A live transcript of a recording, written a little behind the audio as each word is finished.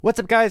What's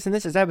up, guys? And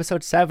this is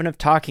episode 7 of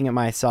Talking at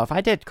Myself.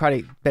 I did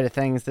quite a bit of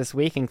things this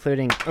week,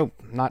 including,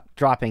 not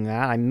dropping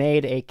that, I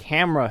made a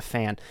camera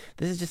fan.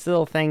 This is just a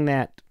little thing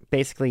that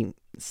basically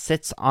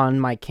sits on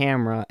my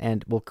camera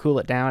and will cool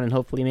it down and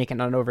hopefully make it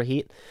not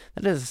overheat.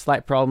 That is a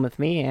slight problem with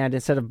me, and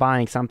instead of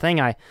buying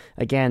something, I,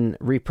 again,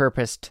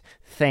 repurposed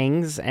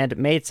things and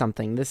made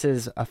something. This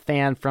is a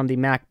fan from the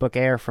MacBook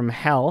Air from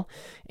hell,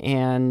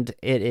 and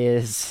it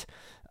is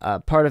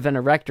part of an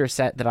erector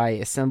set that I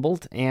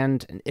assembled,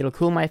 and it'll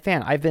cool my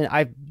fan.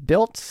 I've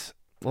built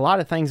a lot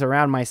of things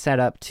around my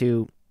setup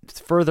to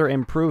further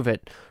improve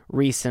it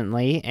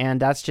recently, and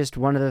that's just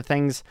one of the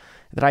things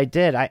that I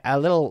did. A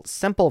little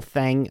simple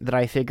thing that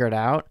I figured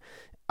out.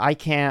 My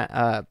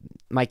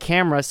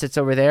camera sits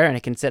over there, and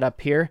it can sit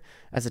up here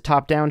as a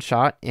top-down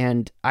shot,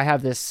 and I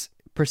have this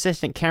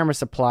persistent camera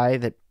supply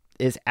that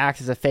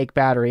acts as a fake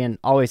battery and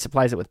always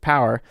supplies it with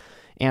power,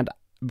 and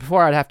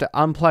before I'd have to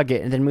unplug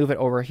it and then move it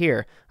over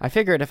here. I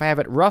figured if I have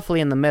it roughly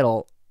in the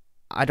middle,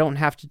 I don't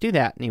have to do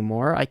that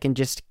anymore. I can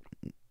just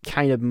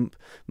kind of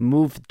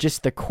move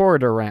just the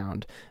cord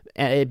around.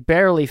 And it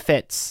barely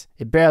fits.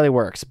 It barely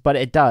works, but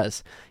it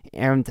does.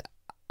 And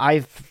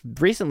I've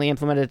recently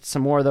implemented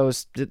some more of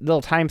those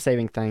little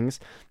time-saving things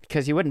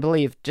because you wouldn't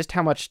believe just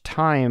how much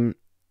time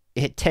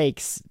it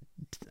takes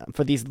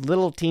for these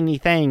little teeny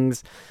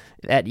things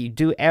that you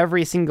do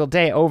every single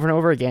day over and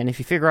over again. If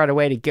you figure out a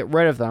way to get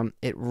rid of them,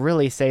 it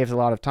really saves a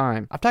lot of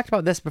time. I've talked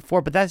about this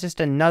before, but that's just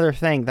another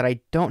thing that I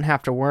don't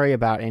have to worry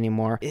about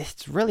anymore.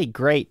 It's really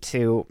great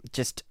to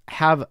just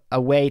have a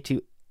way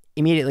to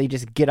immediately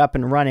just get up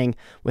and running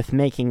with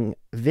making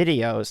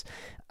videos.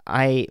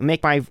 I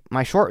make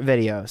my short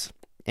videos,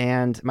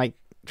 and my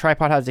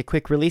tripod has a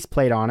quick release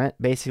plate on it.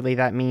 Basically,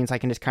 that means I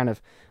can just kind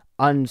of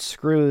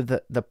unscrew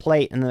the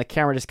plate, and then the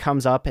camera just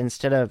comes up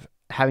instead of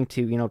having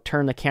to,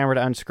 turn the camera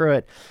to unscrew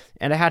it.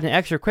 And I had an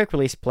extra quick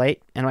release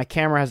plate, and my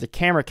camera has a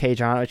camera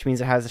cage on it, which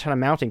means it has a ton of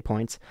mounting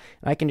points.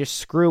 And I can just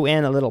screw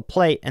in a little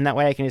plate, and that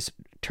way I can just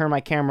turn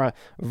my camera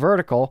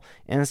vertical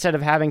instead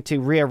of having to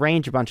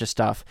rearrange a bunch of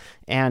stuff.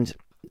 And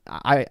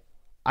I've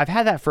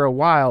had that for a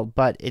while,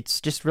 but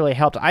it's just really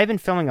helped. I've been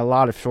filming a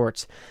lot of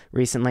shorts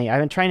recently. I've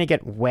been trying to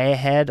get way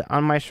ahead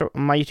on my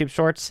YouTube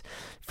shorts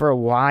for a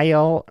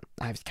while.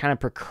 I was kind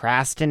of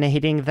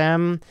procrastinating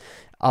them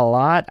a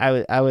lot.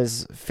 I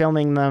was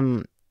filming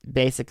them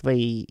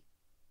basically.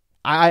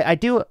 I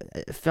do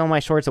film my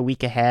shorts a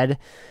week ahead,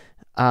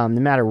 no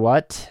matter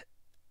what,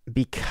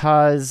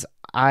 because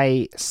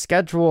I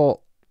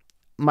schedule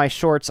my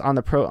shorts on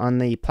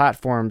the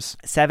platforms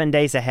 7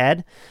 days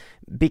ahead,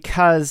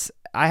 because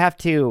I have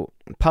to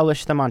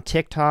publish them on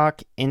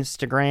TikTok,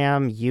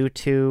 Instagram,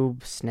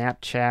 YouTube,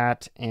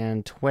 Snapchat,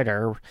 and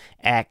Twitter,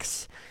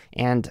 X,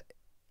 and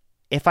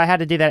if I had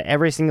to do that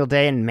every single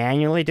day and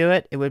manually do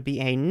it, it would be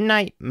a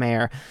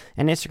nightmare.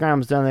 And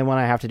Instagram's the only one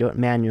I have to do it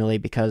manually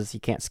because you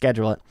can't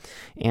schedule it.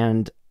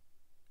 And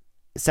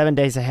 7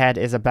 days ahead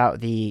is about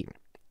the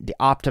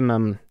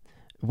optimum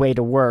way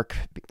to work,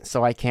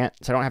 so I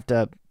don't have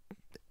to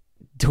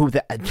do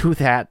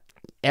that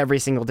every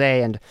single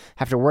day and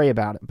have to worry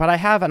about it. But I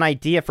have an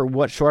idea for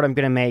what short I'm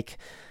going to make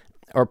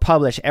or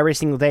publish every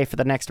single day for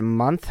the next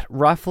month,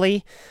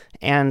 roughly.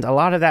 And a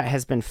lot of that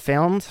has been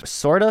filmed,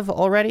 sort of,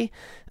 already.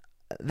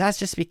 That's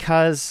just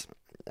because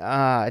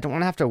I don't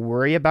want to have to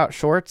worry about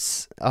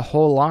shorts a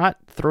whole lot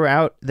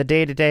throughout the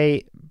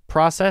day-to-day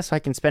process. I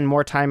can spend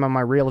more time on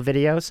my real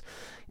videos,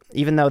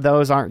 even though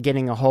those aren't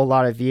getting a whole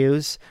lot of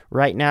views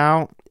right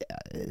now.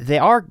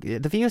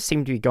 The views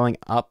seem to be going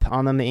up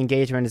on them. The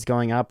engagement is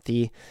going up.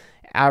 The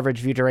average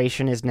view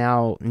duration is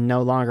now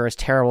no longer as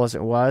terrible as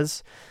it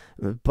was.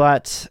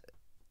 But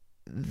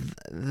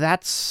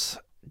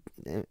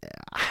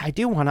I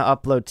do want to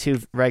upload 2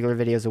 regular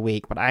videos a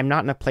week, but I'm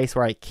not in a place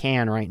where I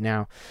can right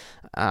now.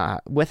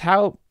 With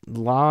how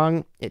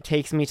long it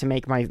takes me to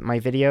make my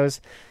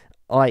videos,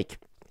 like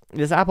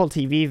this Apple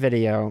TV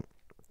video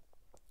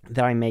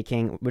that I'm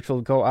making, which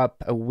will go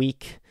up the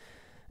week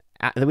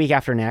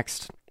after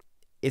next,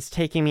 it's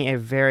taking me a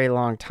very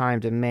long time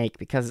to make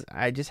because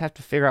I just have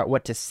to figure out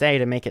what to say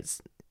to make it,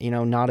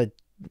 not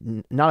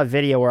a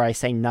video where I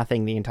say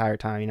nothing the entire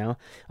time,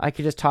 I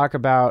could just talk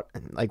about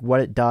like what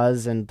it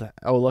does and,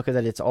 oh, look at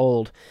it, it's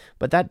old,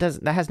 but that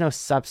has no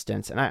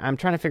substance. And I'm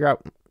trying to figure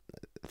out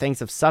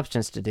things of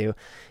substance to do,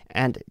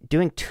 and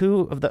doing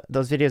 2 of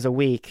those videos a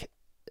week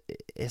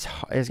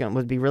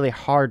would be really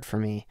hard for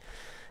me.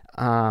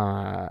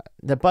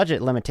 The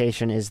budget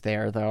limitation is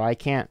there, though. I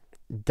can't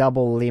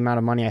double the amount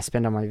of money I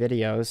spend on my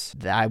videos.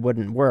 That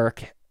wouldn't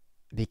work,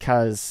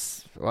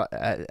 because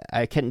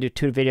I couldn't do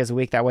 2 videos a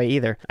week that way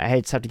either.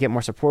 I just have to get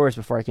more supporters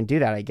before I can do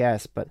that, I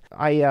guess. But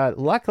I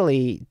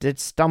luckily did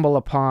stumble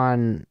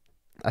upon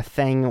a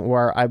thing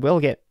where I will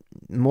get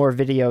more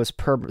videos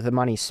per the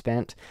money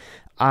spent.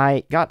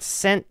 I got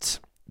sent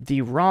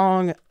the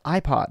wrong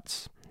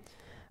iPods.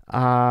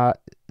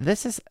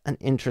 This is an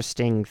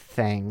interesting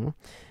thing.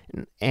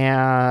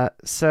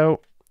 So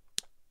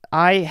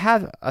I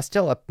have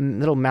still a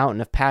little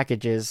mountain of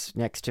packages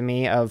next to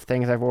me of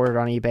things I've ordered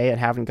on eBay and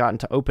haven't gotten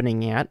to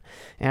opening yet.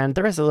 And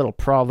there is a little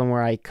problem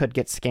where I could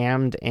get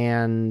scammed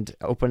and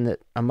open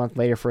it a month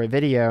later for a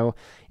video,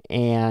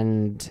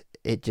 and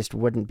it just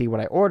wouldn't be what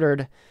I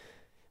ordered.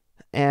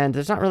 And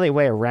there's not really a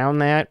way around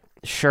that.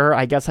 Sure,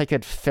 I guess I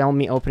could film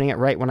me opening it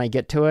right when I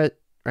get to it,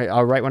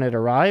 right when it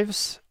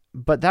arrives,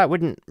 but that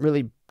wouldn't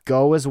really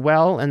go as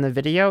well in the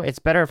video. It's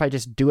better if I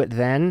just do it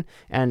then,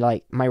 and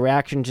like my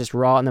reaction just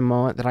raw in the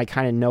moment, that I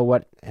kind of know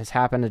what has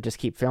happened, to just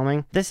keep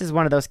filming. This is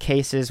one of those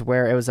cases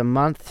where it was a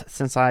month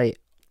since I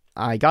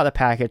got the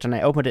package and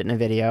I opened it in a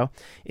video.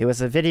 It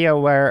was a video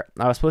where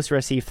I was supposed to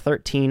receive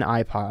 13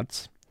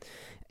 iPods.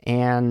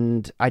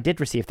 And I did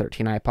receive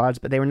 13 iPods,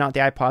 but they were not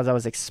the iPods I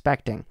was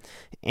expecting.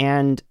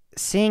 And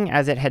seeing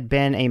as it had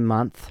been a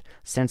month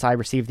since I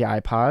received the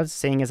iPods,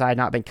 seeing as I had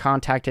not been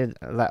contacted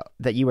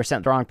that you were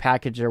sent the wrong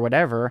package or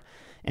whatever,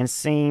 and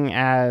seeing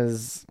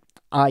as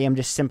I am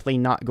just simply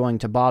not going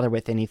to bother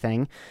with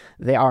anything,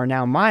 they are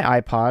now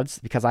my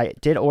iPods because I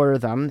did order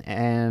them,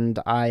 and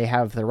I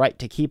have the right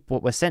to keep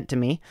what was sent to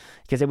me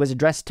because it was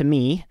addressed to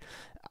me.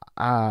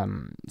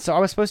 So I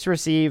was supposed to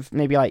receive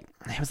maybe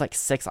it was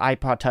 6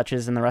 iPod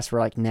Touches, and the rest were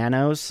like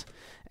Nanos.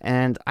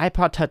 And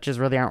iPod Touches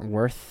really aren't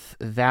worth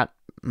that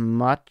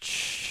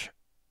much,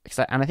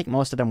 and I think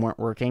most of them weren't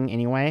working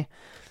anyway.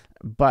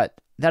 But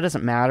that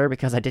doesn't matter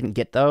because I didn't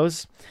get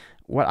those.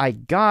 What I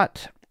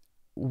got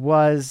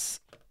was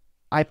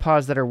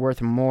iPods that are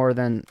worth more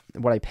than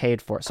what I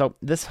paid for. So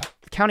this,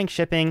 counting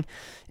shipping,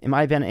 I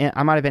might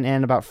have been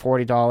in about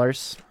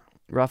 $40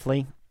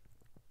 roughly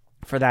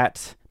for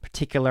that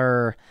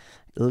particular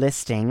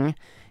listing.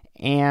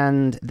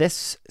 And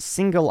this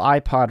single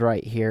iPod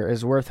right here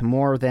is worth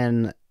more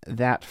than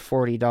that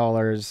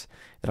 $40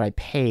 that I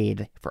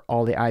paid for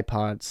all the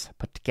iPods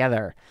put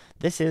together.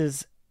 This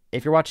is,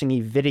 if you're watching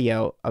the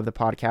video of the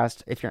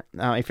podcast, if you're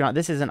not,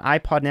 this is an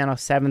iPod Nano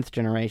 7th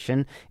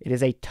generation. It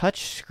is a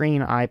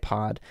touchscreen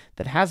iPod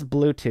that has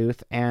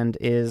Bluetooth and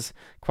is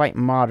quite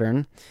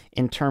modern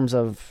in terms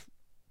of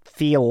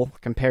feel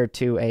compared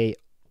to a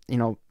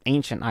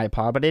ancient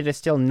iPod, but it is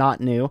still not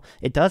new.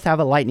 It does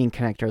have a lightning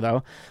connector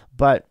though,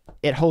 but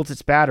it holds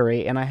its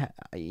battery, and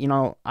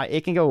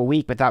it can go a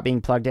week without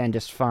being plugged in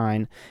just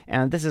fine.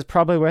 And this is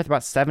probably worth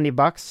about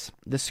 $70.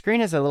 The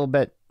screen is a little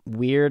bit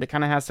weird. It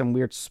kind of has some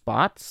weird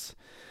spots,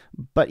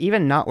 but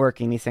even not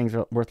working, these things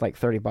are worth like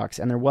 $30.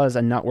 And there was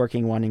a not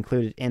working one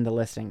included in the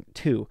listing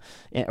too,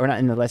 or not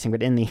in the listing,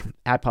 but in the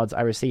iPods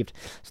I received.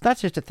 So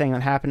that's just a thing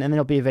that happened, and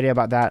there'll be a video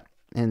about that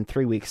in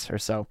 3 weeks or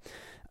so.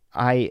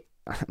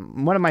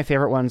 One of my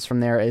favorite ones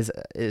from there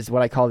is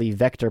what I call the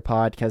Vector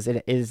Pod, because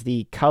it is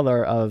the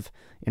color of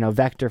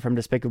Vector from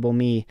Despicable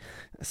Me.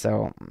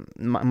 So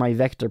my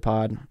Vector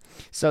Pod.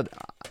 So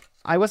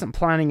I wasn't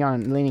planning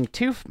on leaning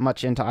too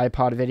much into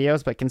iPod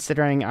videos, but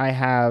considering I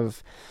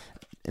have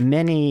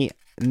many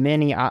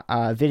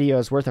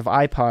videos worth of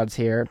iPods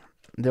here,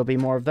 there'll be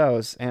more of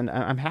those, and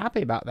I'm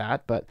happy about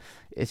that. But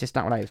it's just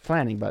not what I was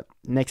planning, but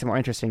it makes it more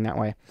interesting that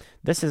way.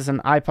 This is an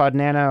iPod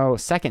Nano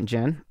 2nd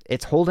gen.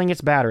 It's holding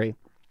its battery.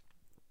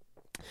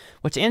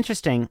 What's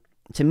interesting,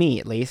 to me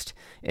at least,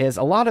 is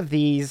a lot of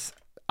these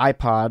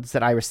iPods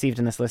that I received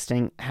in this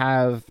listing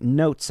have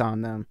notes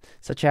on them,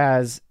 such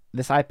as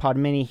this iPod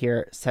mini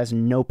here says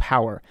no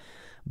power,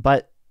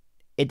 but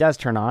it does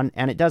turn on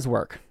and it does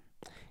work.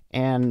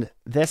 And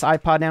this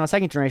iPod Nano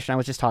 2nd generation I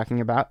was just talking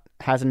about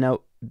has a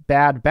note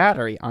bad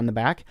battery on the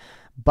back,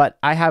 but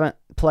I haven't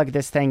plugged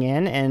this thing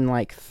in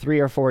like 3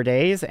 or 4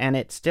 days, and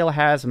it still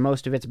has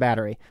most of its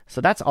battery.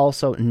 So that's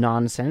also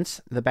nonsense,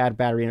 the bad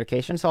battery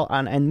indication. So,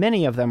 and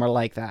many of them are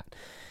like that.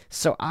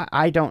 So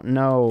I don't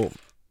know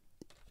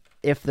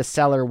if the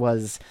seller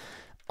was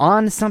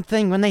on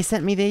something when they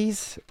sent me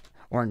these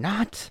or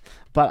not,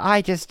 but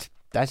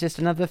that's just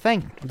another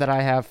thing that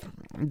I have.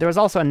 There was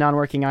also a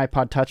non-working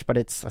iPod Touch, but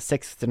it's a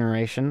 6th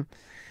generation.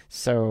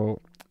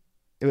 So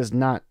it was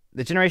not,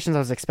 the generations I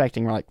was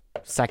expecting were like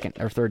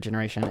 2nd or 3rd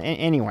generation.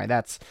 Anyway,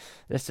 that's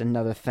just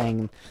another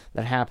thing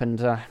that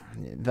happened. I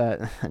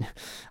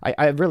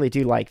really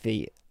do like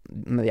the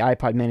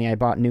iPod mini I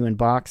bought new in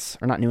box,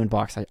 or not new in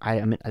box. I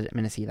didn't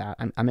mean to see that.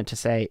 I meant to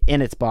say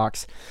in its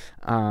box.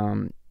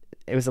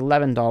 It was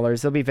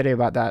 $11. There'll be a video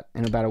about that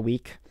in about a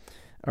week,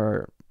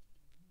 or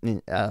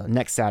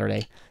next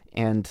Saturday.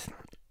 And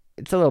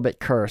it's a little bit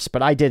cursed,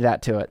 but I did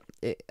that to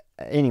it.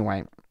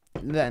 Anyway,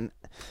 then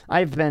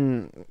I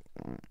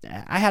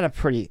had a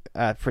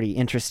pretty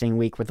interesting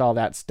week with all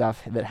that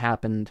stuff that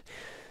happened.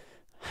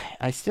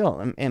 I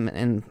still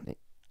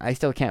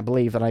can't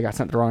believe that I got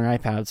sent the wrong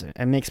iPods.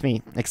 It makes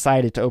me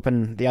excited to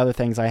open the other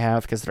things I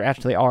have, because there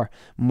actually are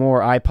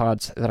more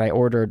iPods that I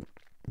ordered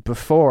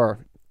before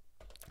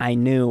I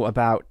knew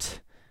about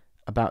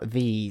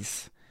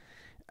these.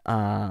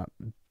 But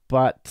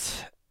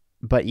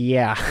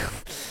yeah.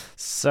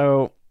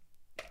 So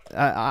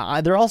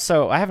I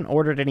haven't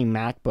ordered any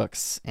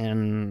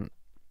MacBooks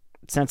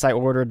since I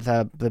ordered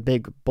the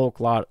big bulk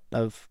lot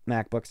of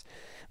MacBooks,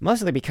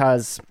 mostly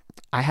because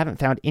I haven't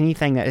found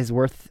anything that is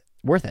worth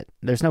worth it.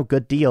 There's no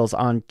good deals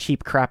on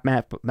cheap crap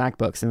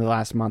MacBooks in the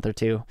last month or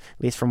two,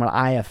 at least from what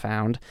I have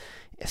found.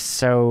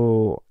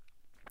 So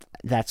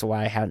that's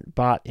why I haven't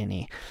bought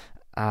any.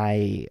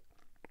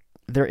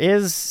 There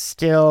is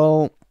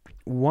still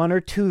 1 or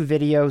 2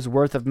 videos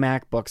worth of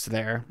MacBooks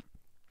there,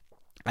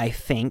 I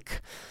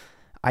think.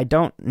 I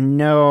don't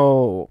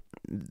know.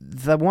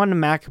 The one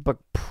MacBook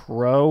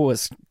Pro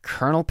was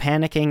kernel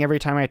panicking every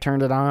time I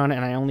turned it on,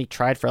 and I only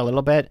tried for a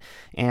little bit,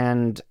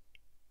 and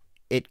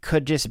it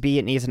could just be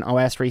it needs an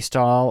OS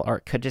restall, or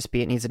it could just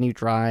be it needs a new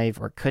drive,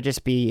 or it could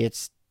just be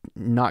it's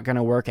not going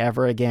to work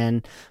ever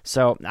again.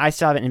 So I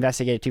still haven't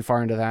investigated too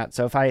far into that.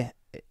 So I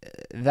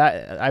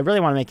really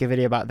want to make a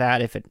video about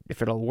that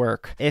if it'll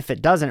work. If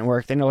it doesn't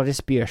work, then it'll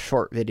just be a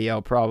short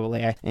video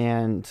probably.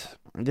 And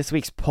this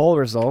week's poll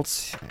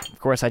results, of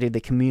course, I do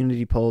the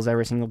community polls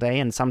every single day,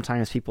 and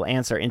sometimes people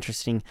answer in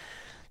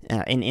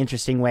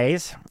interesting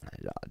ways.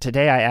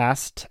 Today I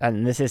asked,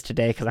 and this is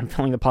today because I'm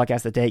filming the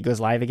podcast the day it goes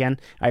live again.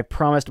 I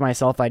promised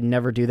myself I'd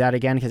never do that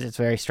again because it's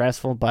very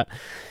stressful, but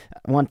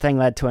one thing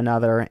led to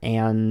another,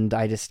 and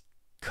I just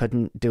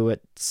couldn't do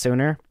it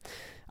sooner.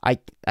 I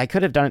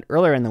could have done it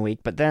earlier in the week,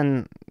 but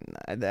then,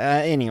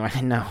 anyway,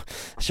 no.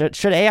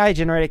 Should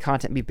AI-generated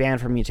content be banned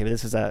from YouTube?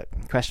 This is a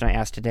question I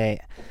asked today.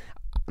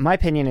 My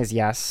opinion is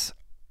yes,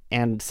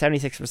 and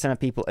 76% of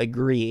people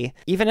agree.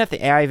 Even if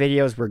the AI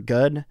videos were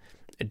good,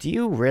 do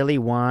you really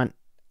want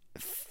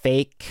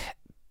fake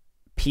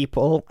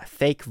people,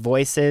 fake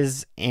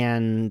voices,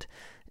 and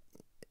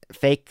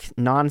fake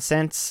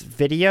nonsense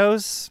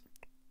videos?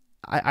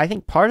 I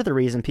think part of the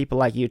reason people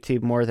like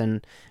YouTube more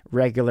than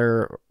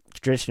regular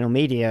traditional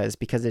media is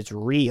because it's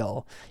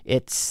real.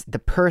 It's the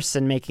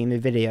person making the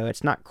video.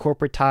 It's not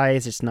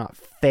corporatized. It's not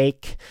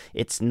fake.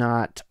 It's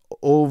not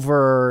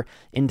over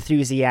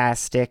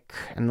enthusiastic,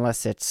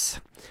 unless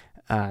it's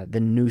the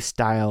new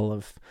style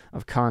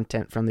of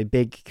content from the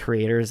big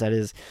creators. That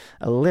is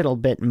a little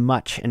bit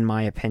much, in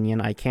my opinion.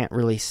 I can't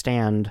really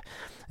stand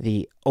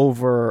the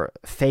over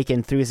fake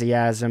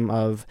enthusiasm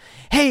of,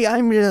 hey,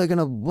 I'm really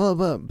gonna blah,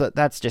 blah, but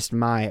that's just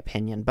my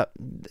opinion. But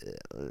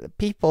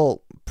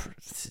people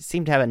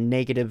seem to have a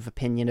negative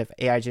opinion of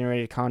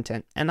AI-generated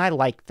content, and I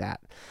like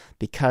that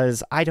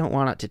because I don't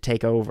want it to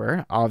take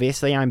over.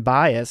 Obviously, I'm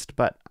biased,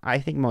 but I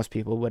think most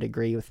people would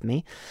agree with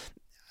me.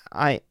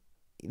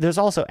 There's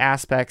also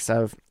aspects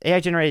of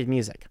AI-generated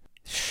music.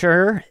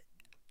 Sure,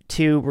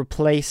 to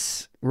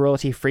replace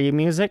royalty-free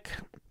music,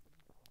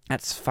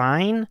 that's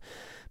fine.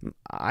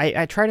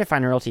 I try to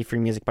find royalty-free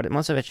music, but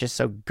most of it's just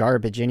so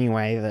garbage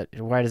anyway that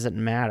why does it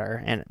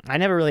matter? And I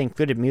never really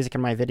included music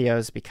in my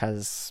videos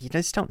because you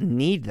just don't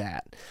need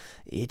that.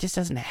 It just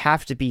doesn't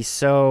have to be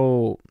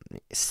so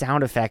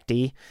sound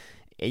effecty.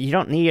 You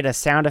don't need a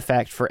sound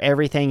effect for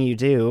everything you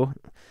do.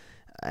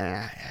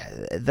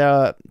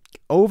 The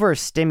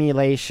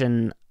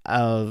overstimulation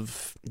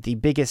of the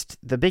biggest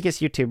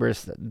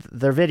YouTubers,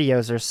 their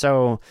videos are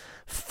so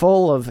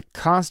full of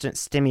constant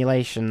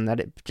stimulation that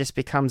it just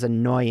becomes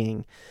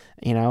annoying,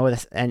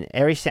 and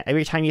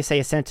every time you say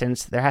a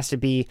sentence, there has to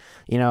be,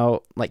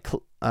 like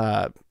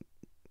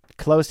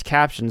closed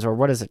captions, or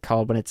what is it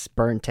called when it's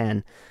burnt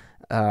in?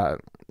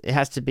 It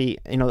has to be,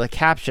 the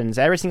captions.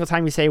 Every single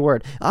time you say a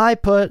word, I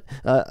put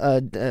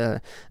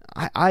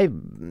I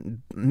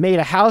made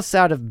a house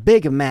out of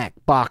Big Mac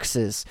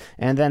boxes,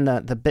 and then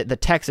the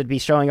text would be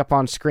showing up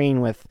on screen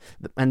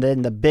and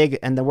then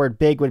the word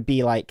big would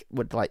be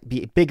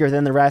be bigger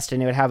than the rest,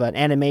 and it would have an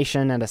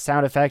animation and a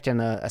sound effect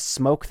and a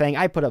smoke thing.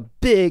 I put a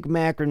Big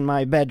Mac in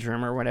my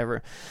bedroom or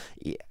whatever.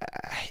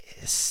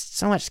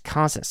 So much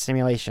constant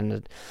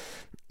stimulation,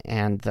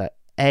 and the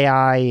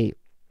AI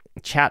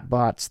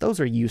chatbots, those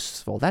are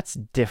useful. That's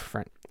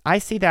different. I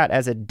see that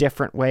as a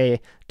different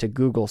way to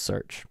Google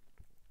search.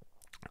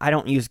 I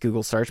don't use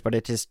Google search, but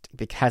it just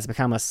has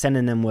become a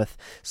synonym with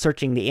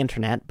searching the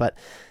internet. But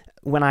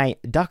when I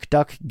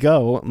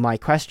DuckDuckGo my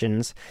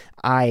questions,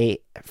 I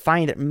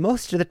find that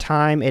most of the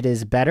time it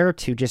is better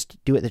to just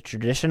do it the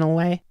traditional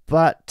way.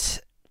 But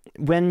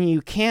when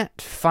you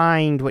can't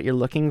find what you're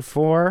looking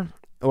for,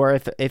 or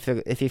if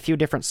a few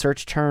different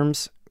search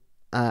terms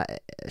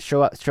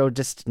show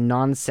just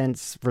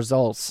nonsense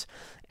results,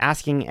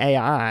 asking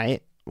AI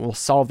will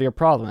solve your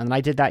problem. And I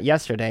did that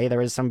yesterday. There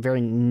was some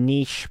very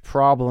niche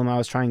problem I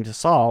was trying to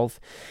solve,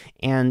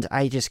 and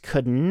I just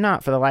could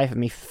not for the life of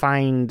me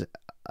find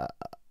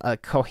a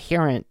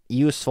coherent,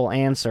 useful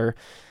answer.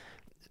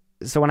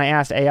 So when I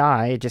asked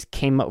AI, it just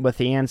came up with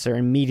the answer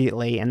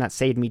immediately, and that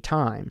saved me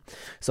time.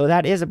 So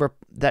that is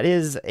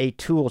a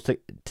tool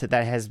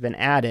that has been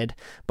added,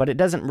 but it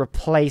doesn't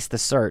replace the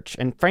search.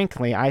 And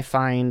frankly, I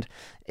find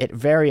it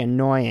very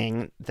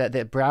annoying that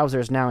the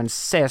browsers now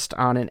insist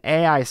on an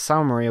AI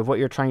summary of what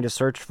you're trying to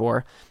search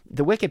for.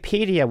 The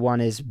Wikipedia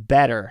one is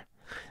better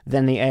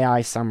than the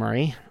AI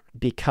summary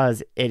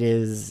because it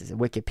is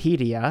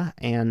Wikipedia,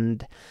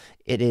 and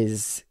it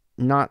is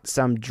not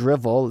some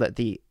drivel that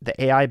the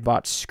AI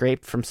bot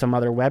scraped from some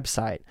other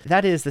website.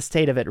 That is the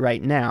state of it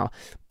right now,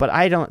 but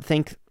I don't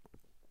think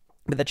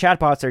that the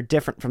chatbots are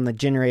different from the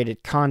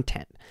generated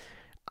content.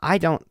 I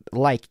don't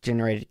like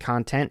generated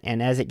content,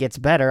 and as it gets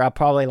better, I'll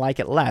probably like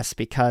it less,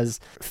 because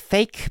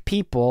fake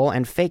people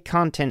and fake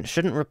content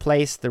shouldn't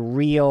replace the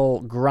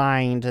real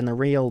grind and the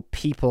real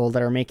people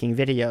that are making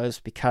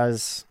videos,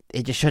 because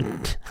it just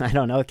shouldn't. I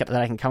don't know that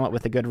I can come up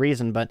with a good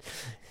reason, but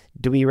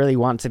do we really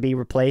want to be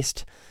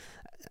replaced?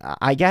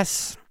 I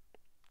guess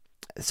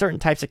certain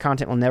types of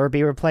content will never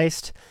be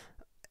replaced,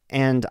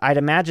 and I'd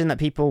imagine that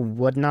people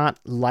would not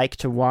like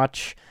to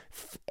watch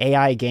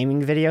AI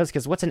gaming videos,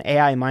 because what's an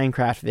AI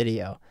Minecraft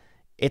video?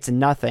 It's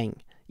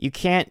nothing. You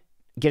can't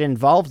get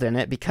involved in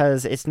it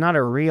because it's not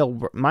a real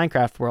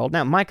Minecraft world.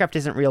 Now, Minecraft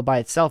isn't real by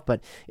itself,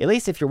 but at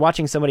least if you're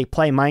watching somebody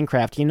play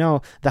Minecraft, you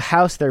know the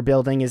house they're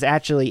building is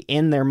actually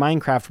in their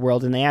Minecraft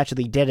world, and they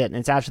actually did it, and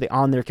it's actually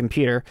on their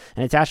computer,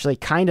 and it's actually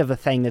kind of a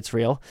thing that's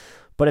real.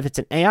 But if it's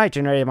an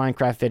AI-generated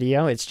Minecraft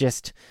video, it's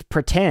just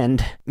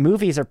pretend.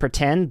 Movies are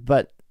pretend,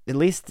 but at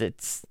least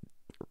it's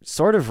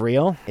sort of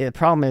real. The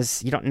problem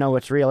is you don't know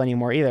what's real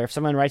anymore either. If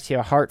someone writes you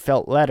a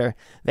heartfelt letter,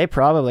 they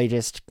probably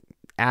just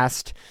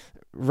asked,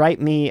 write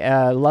me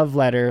a love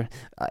letter,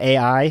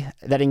 AI,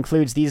 that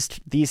includes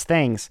these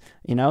things.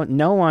 You know,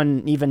 no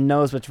one even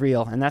knows what's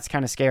real, and that's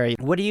kind of scary.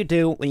 What do you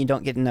do when you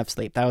don't get enough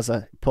sleep? That was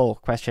a poll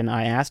question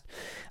I asked.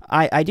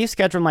 I do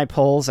schedule my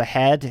polls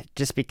ahead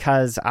just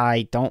because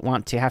I don't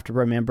want to have to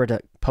remember to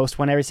post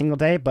one every single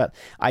day, but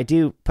I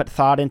do put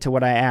thought into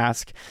what I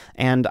ask.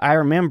 And I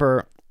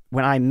remember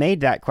when I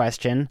made that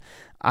question,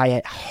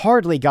 I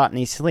hardly got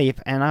any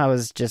sleep, and I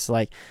was just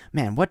like,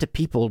 man, what do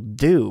people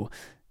do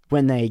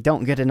when they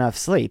don't get enough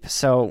sleep?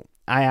 So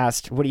I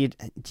asked, do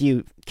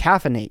you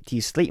caffeinate? Do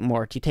you sleep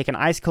more? Do you take an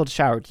ice cold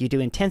shower? Do you do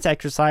intense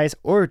exercise,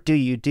 or do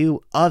you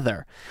do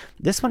other?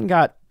 This one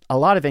got a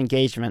lot of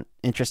engagement,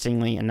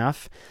 interestingly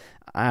enough.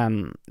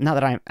 Not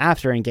that I'm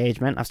after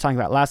engagement. I was talking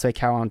about last week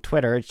how on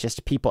Twitter, it's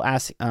just people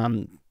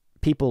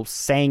people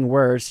saying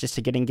words just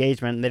to get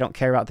engagement, and they don't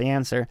care about the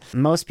answer.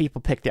 Most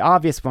people pick the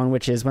obvious one,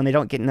 which is when they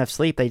don't get enough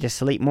sleep, they just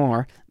sleep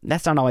more.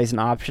 That's not always an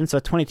option. So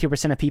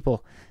 22% of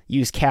people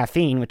use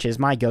caffeine, which is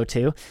my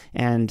go-to,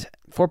 and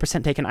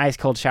 4% take an ice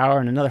cold shower,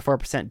 and another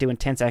 4% do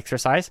intense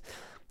exercise.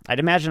 I'd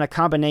imagine a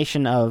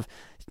combination of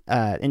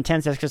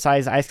intense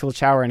exercise, ice cold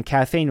shower, and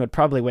caffeine would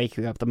probably wake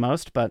you up the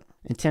most, but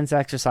intense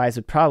exercise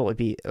would probably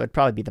be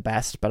the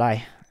best, but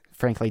I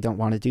frankly don't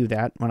want to do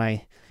that when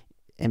I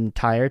am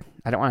tired.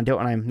 I don't want to do it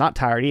when I'm not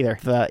tired either.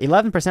 The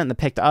 11% that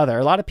picked other,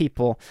 a lot of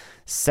people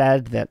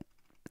said that,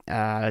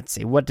 let's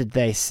see, what did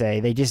they say?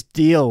 They just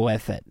deal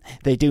with it.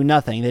 They do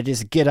nothing. They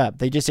just get up.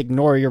 They just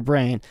ignore your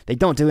brain. They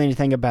don't do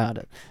anything about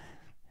it.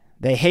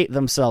 They hate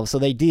themselves, so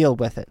they deal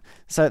with it.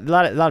 So a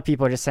lot of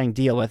people are just saying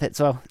deal with it.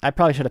 So I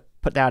probably should have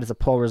put that as a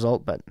poll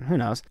result, but who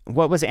knows.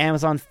 What was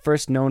Amazon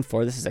first known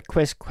for? This is a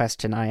quiz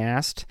question I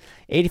asked.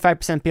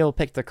 85% of people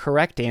picked the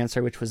correct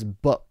answer, which was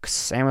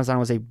books. Amazon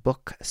was a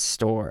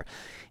bookstore.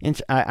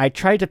 I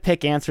tried to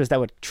pick answers that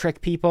would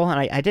trick people, and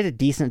I did a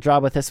decent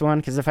job with this one,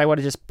 because if I would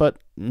have just put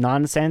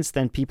nonsense,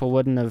 then people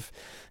wouldn't have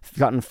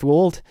gotten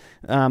fooled.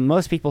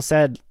 Most people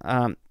said,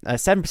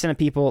 7% of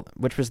people,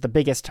 which was the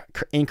biggest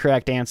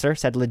incorrect answer,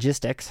 said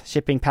logistics,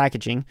 shipping and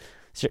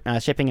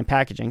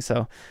packaging.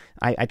 So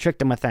I tricked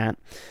them with that.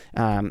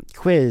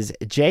 Quiz,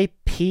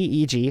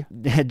 JPEG,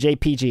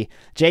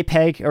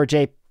 JPEG or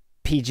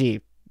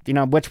JPG. You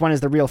know, which one is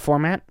the real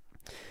format?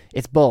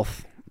 It's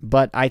both.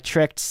 But I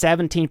tricked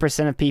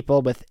 17% of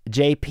people with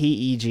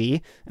JPEG,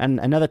 and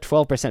another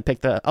 12%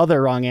 picked the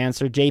other wrong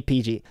answer,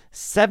 JPG.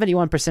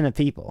 71% of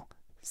people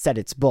said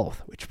it's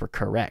both, which were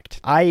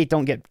correct. I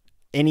don't get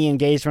any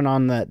engagement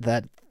on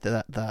the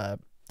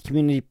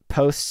community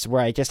posts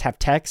where I just have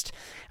text.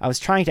 I was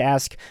trying to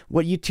ask,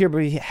 what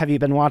YouTuber have you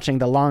been watching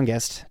the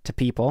longest to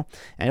people?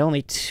 And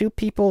only 2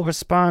 people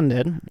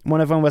responded. One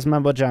of them was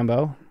Mumbo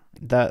Jumbo,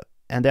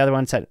 and the other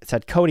one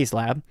said Cody's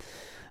Lab.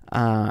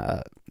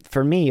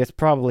 For me, it's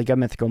probably Good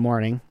Mythical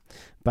Morning,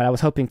 but I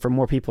was hoping for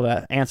more people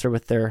to answer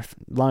with their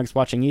longest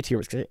watching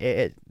YouTubers, because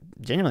it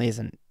genuinely is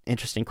an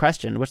interesting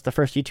question. What's the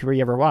first YouTuber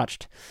you ever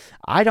watched?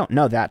 I don't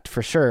know that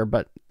for sure,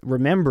 but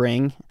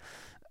remembering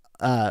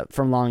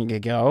from long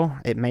ago,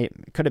 it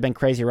could have been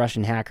Crazy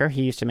Russian Hacker.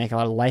 He used to make a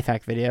lot of life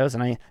hack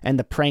videos, and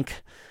the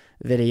prank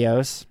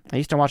videos. I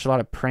used to watch a lot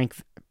of prank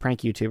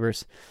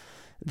YouTubers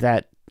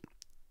that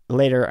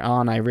later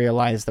on I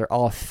realized they're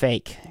all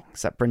fake,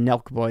 except for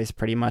Nelk Boys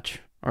pretty much,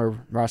 or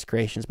Ross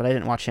Creations, but I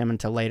didn't watch him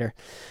until later.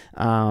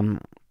 But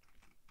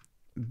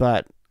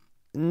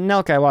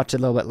Nelk I watched a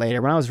little bit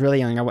later. When I was really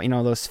young,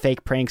 those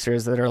fake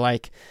pranksters that are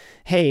like,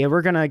 hey,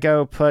 whatever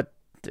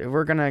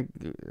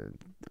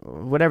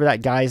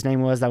that guy's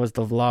name was, that was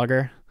the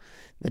vlogger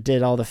that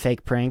did all the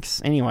fake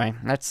pranks. Anyway,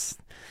 that's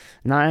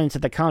not into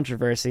the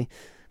controversy.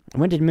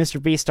 When did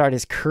Mr. Beast start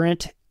his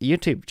current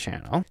YouTube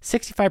channel?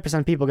 65%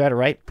 of people got it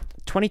right.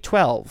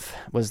 2012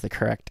 was the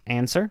correct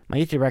answer. My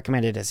YouTube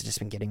recommended has just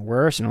been getting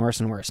worse and worse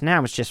and worse.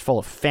 Now it's just full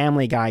of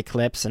Family Guy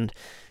clips and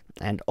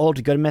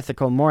old Good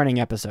Mythical Morning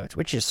episodes,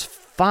 which is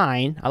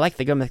fine. I like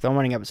the Good Mythical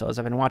Morning episodes.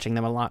 I've been watching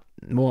them a lot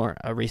more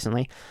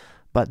recently.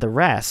 But the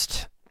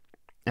rest,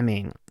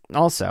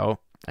 also,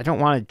 I don't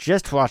want to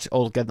just watch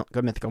old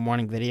Good Mythical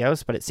Morning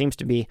videos, but it seems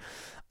to be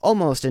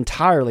almost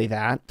entirely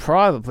that.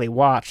 Probably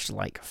watched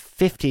like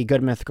 50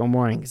 Good Mythical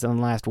Mornings in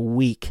the last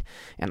week,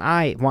 and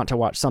I want to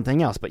watch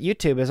something else, but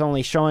YouTube is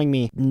only showing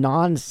me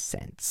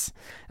nonsense.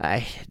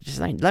 Just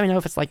let me know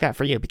if it's like that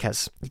for you,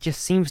 because it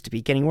just seems to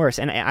be getting worse.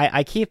 And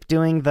I keep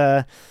doing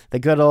the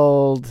good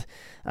old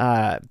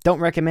don't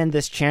recommend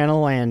this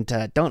channel and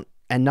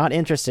not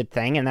interested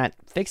thing, and that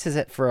fixes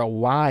it for a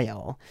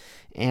while.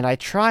 And I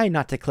try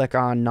not to click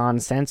on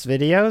nonsense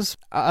videos.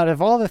 Out of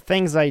all the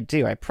things I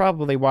do, I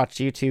probably watch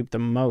YouTube the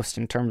most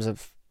in terms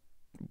of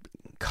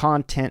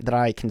content that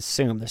I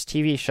consume. There's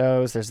TV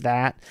shows, there's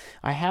that.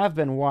 I have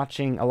been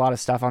watching a lot of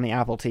stuff on the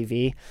Apple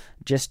TV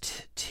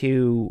just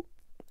to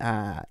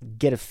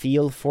get a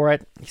feel for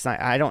it, because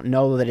I don't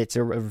know that it's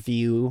a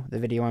review, the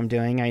video I'm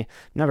doing. I've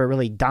never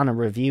really done a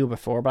review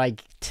before,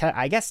 but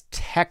I guess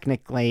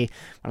technically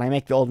when I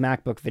make the old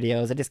MacBook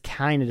videos, it is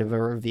kind of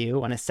a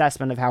review, an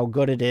assessment of how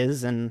good it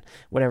is in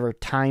whatever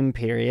time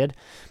period.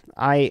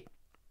 I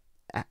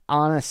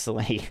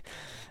honestly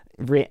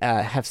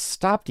have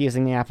stopped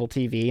using the Apple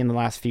TV in the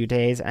last few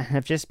days and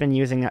have just been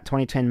using that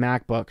 2010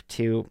 MacBook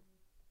to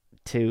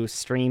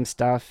stream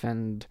stuff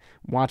and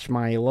watch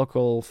my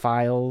local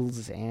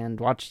files and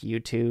watch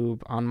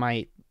YouTube on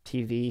my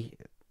TV,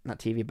 not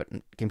TV, but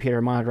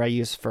computer monitor I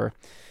use for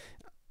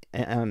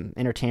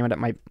entertainment at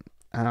my,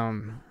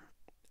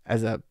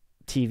 as a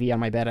TV on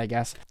my bed, I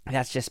guess.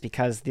 That's just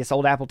because this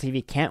old Apple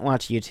TV can't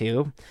watch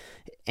YouTube,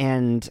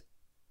 and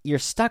you're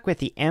stuck with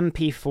the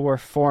MP4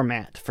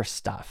 format for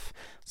stuff.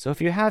 So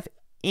if you have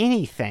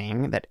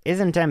anything that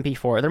isn't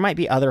MP4, there might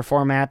be other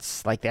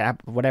formats like the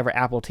whatever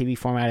Apple TV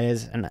format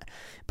is,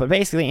 but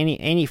basically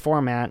any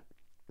format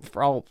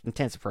for all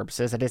intents and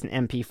purposes that isn't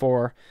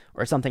MP4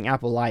 or something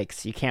Apple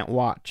likes, you can't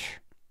watch.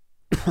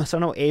 So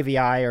no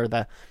AVI or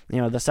the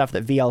stuff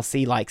that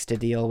VLC likes to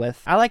deal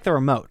with. I like the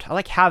remote. I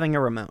like having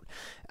a remote.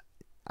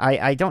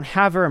 I don't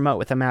have a remote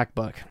with a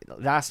MacBook.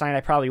 Last night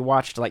I probably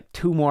watched like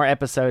 2 more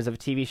episodes of a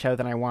TV show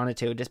than I wanted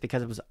to, just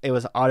because it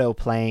was auto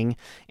playing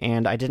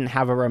and I didn't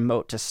have a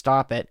remote to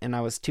stop it, and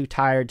I was too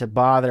tired to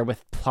bother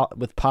with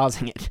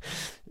pausing it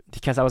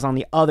because I was on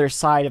the other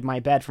side of my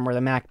bed from where the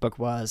MacBook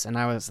was, and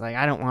I was like,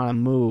 I don't want to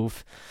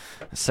move.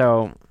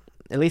 So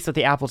at least with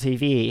the Apple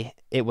TV,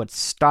 it would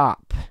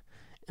stop,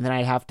 and then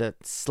I'd have to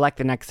select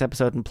the next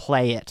episode and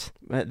play it.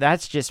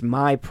 That's just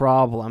my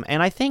problem.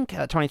 And I think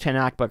a 2010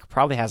 MacBook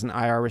probably has an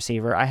IR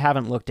receiver. I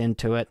haven't looked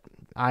into it.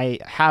 I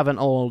have an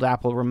old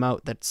Apple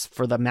remote that's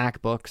for the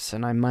MacBooks,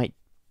 and I might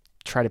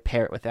try to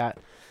pair it with that.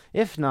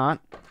 If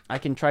not, I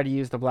can try to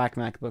use the black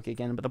MacBook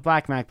again, but the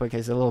black MacBook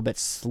is a little bit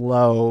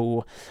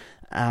slow.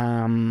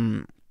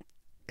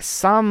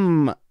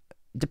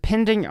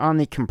 Depending on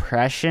the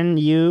compression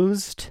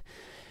used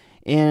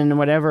in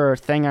whatever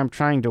thing I'm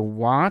trying to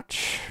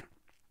watch,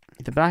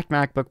 the black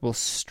MacBook will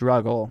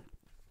struggle.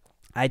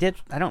 I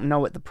don't know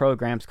what the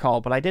program's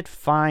called, but I did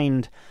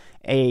find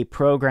a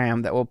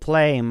program that will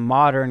play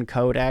modern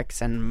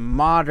codecs and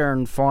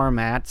modern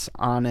formats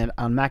on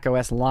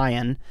macOS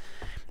Lion,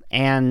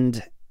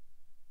 and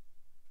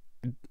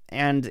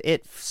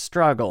it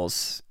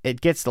struggles. It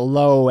gets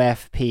low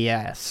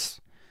FPS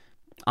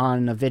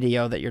on a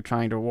video that you're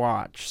trying to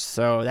watch,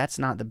 so that's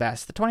not the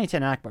best. The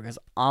 2010 MacBook is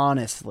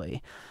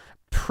honestly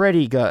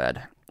pretty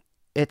good.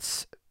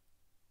 It's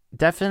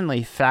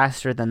definitely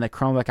faster than the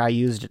Chromebook I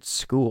used at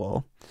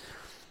school,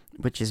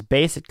 which is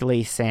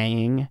basically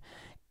saying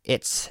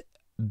it's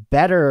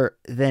better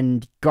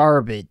than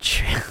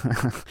garbage.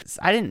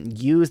 I didn't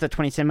use the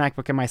 2010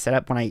 MacBook in my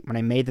setup when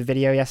I made the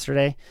video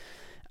yesterday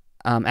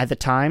at the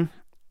time,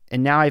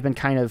 and now I've been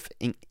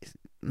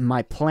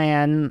my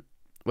plan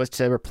was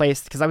to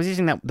replace, because I was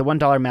using the $1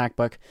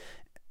 MacBook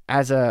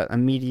as a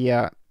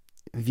media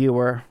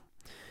viewer.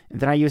 And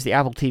then I used the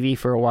Apple TV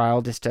for a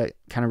while just to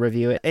kind of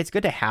review it. It's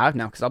good to have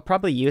now, because I'll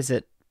probably use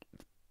it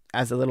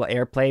as a little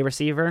AirPlay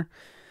receiver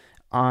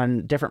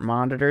on different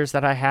monitors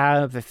that I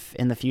have if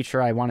in the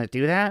future I want to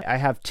do that. I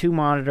have 2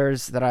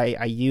 monitors that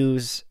I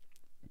use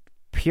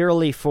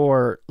purely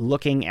for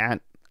looking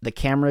at the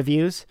camera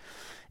views,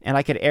 and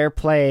I could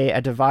AirPlay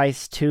a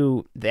device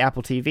to the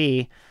Apple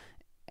TV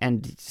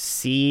and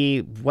see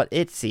what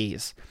it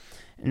sees.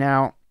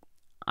 Now,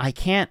 I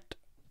can't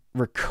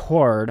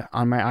record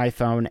on my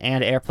iPhone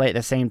and AirPlay at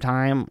the same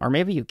time, or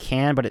maybe you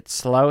can, but it's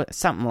slow,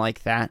 something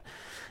like that.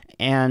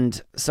 And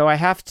so I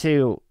have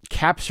to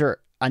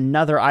capture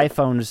another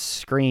iPhone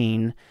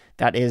screen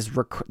that is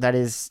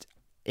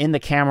in the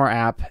camera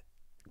app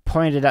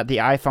pointed at the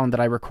iPhone that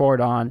I record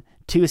on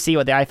to see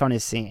what the iPhone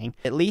is seeing.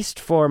 At least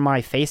for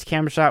my face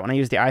cam shot, when I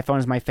use the iPhone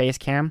as my face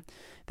cam,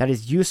 that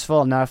is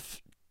useful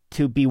enough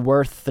to be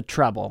worth the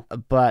trouble.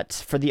 But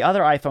for the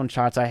other iPhone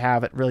shots I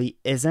have, it really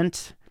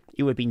isn't.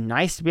 It would be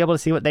nice to be able to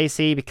see what they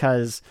see,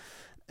 because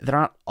they're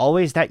not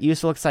always that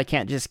useful because I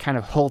can't just kind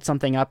of hold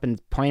something up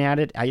and point at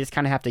it. I just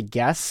kind of have to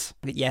guess.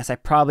 But yes, I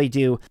probably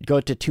do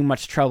go to too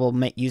much trouble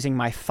using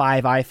my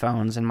 5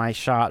 iPhones in my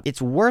shot.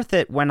 It's worth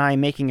it when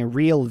I'm making a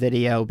real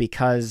video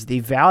because the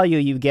value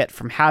you get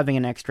from having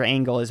an extra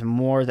angle is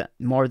more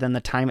than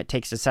the time it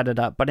takes to set it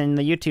up. But in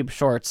the YouTube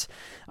Shorts,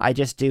 I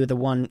just do the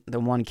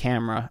one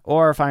camera.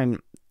 Or if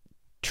I'm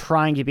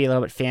trying to be a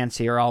little bit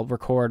fancier, I'll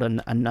record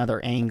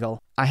another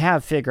angle. I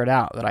have figured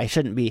out that I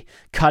shouldn't be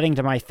cutting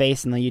to my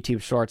face in the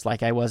YouTube Shorts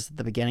like I was at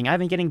the beginning. I've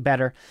been getting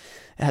better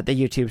at the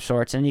YouTube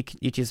Shorts, and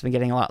YouTube's been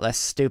getting a lot less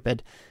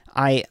stupid.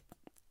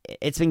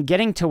 It's been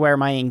getting to where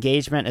my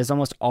engagement is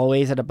almost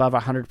always at above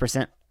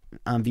 100%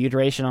 view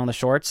duration on the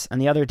Shorts. And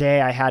the other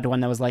day I had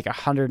one that was like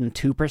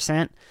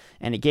 102%,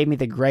 and it gave me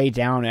the gray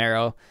down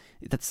arrow.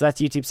 That's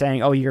YouTube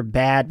saying, oh, you're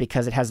bad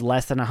because it has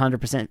less than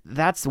 100%.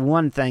 That's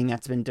one thing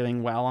that's been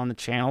doing well on the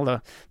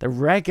channel. The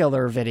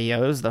regular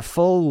videos, the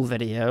full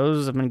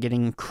videos, have been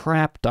getting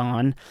crapped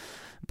on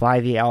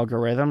by the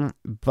algorithm,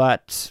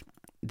 but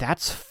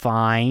that's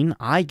fine.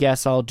 I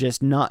guess I'll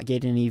just not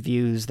get any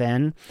views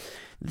then.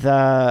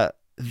 The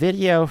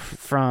video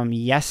from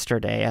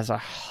yesterday has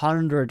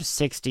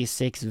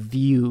 166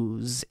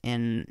 views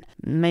in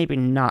maybe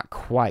not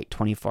quite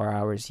 24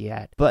 hours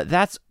yet, but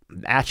that's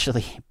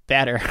actually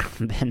better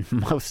than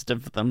most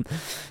of them.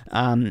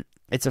 I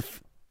think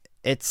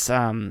it's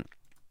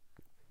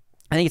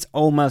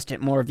almost hit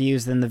more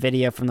views than the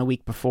video from the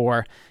week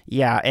before.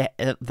 Yeah,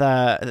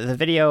 the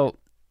video,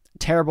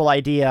 terrible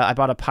idea, I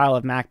bought a pile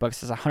of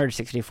MacBooks, has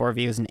 164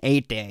 views in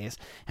 8 days,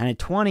 and in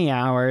 20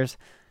 hours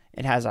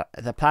it has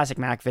the plastic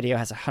Mac video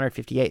has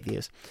 158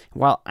 views.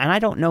 Well, and I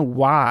don't know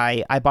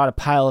why I bought a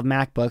pile of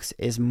MacBooks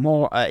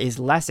is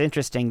less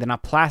interesting than a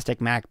plastic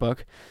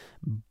MacBook.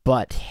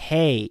 But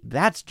hey,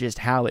 that's just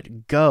how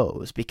it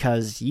goes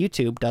because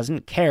YouTube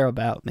doesn't care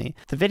about me.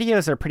 The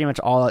videos are pretty much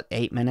all at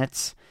 8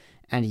 minutes.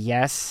 And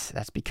yes,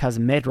 that's because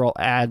mid-roll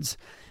ads.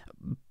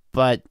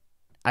 But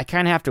I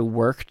kind of have to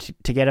work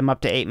to get them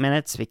up to 8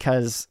 minutes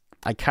because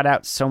I cut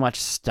out so much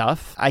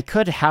stuff. I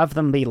could have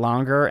them be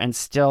longer and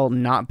still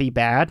not be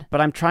bad. But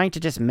I'm trying to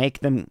just make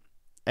them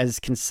as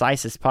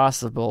concise as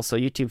possible so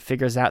YouTube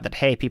figures out that,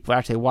 hey, people are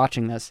actually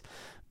watching this.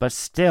 But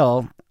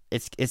still,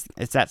 it's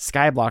that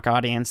Skyblock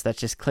audience that's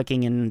just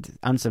clicking and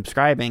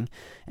unsubscribing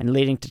and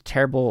leading to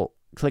terrible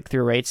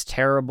click-through rates,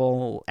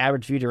 terrible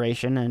average view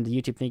duration, and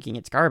YouTube thinking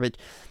it's garbage.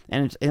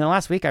 And in the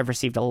last week, I've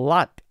received a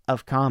lot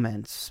of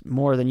comments,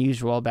 more than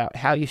usual, about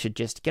how you should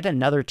just get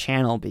another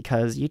channel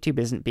because YouTube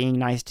isn't being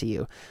nice to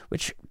you,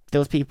 which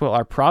those people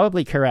are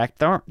probably correct.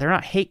 They're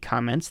not hate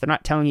comments. They're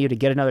not telling you to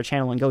get another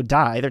channel and go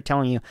die. They're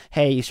telling you,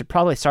 hey, you should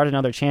probably start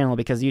another channel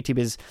because YouTube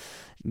is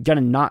going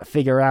to not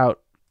figure out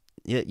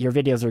your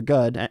videos are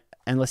good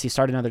unless you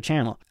start another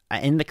channel.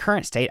 In the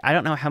current state, I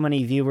don't know how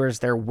many viewers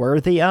they're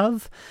worthy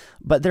of,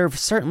 but they're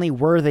certainly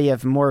worthy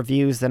of more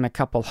views than a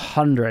couple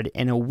hundred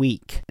in a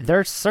week.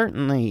 They're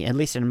certainly, at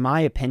least in my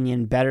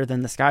opinion, better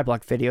than the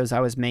Skyblock videos I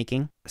was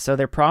making. So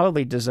they're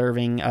probably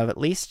deserving of at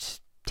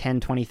least 10,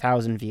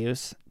 20,000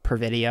 views per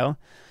video,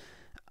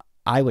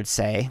 I would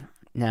say.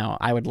 Now,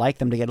 I would like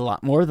them to get a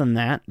lot more than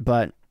that,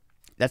 but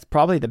that's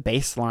probably the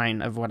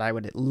baseline of what I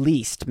would at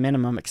least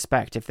minimum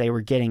expect if they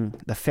were getting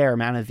the fair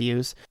amount of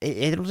views.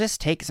 It'll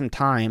just take some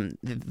time.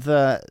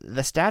 The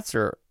stats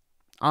are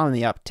on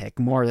the uptick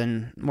more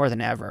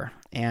than ever,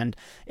 and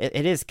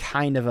it is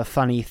kind of a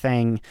funny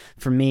thing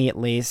for me, at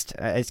least.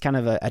 It's kind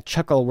of a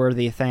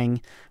chuckle-worthy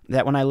thing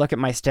that when I look at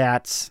my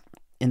stats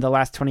in the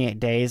last 28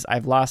 days,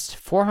 I've lost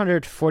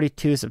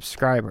 442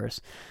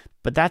 subscribers.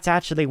 But that's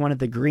actually one of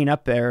the green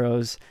up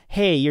arrows.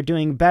 Hey, you're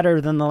doing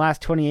better than the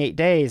last 28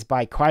 days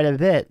by quite a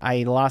bit.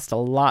 I lost a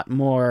lot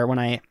more when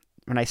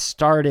I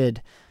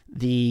started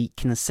the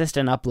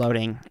consistent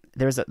uploading.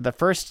 There's the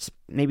first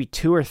maybe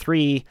 2 or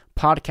 3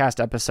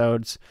 podcast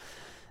episodes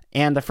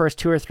and the first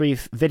 2 or 3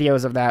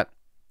 videos of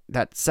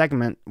that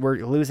segment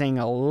were losing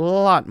a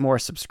lot more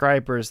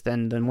subscribers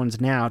than ones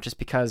now, just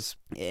because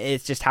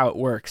it's just how it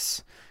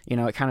works. You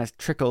know, it kind of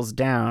trickles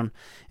down.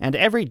 And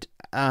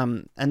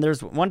and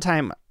there's one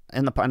time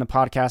in the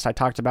podcast, I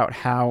talked about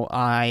how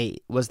I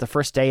was the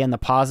first day in the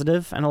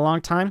positive in a long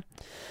time.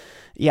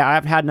 Yeah, I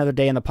haven't had another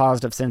day in the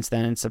positive since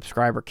then in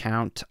subscriber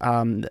count.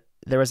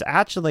 There was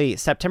actually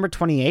September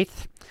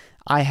 28th,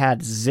 I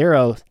had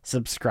 0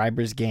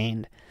 subscribers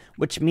gained,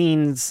 which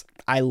means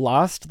I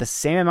lost the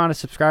same amount of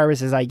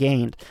subscribers as I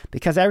gained,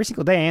 because every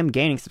single day I am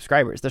gaining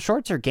subscribers. The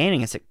shorts are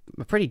gaining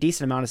a pretty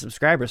decent amount of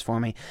subscribers for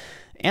me,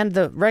 and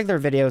the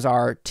regular videos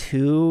are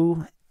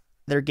too.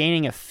 They're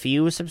gaining a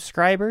few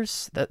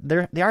subscribers.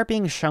 They are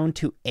being shown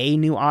to a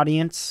new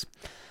audience,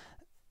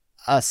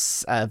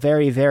 a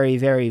very, very,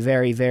 very,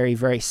 very, very,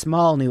 very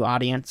small new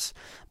audience.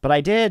 But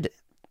I did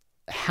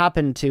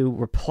happen to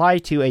reply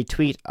to a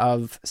tweet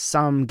of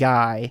some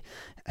guy,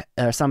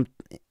 or some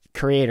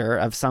creator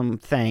of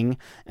something,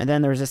 and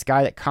then there was this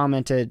guy that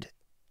commented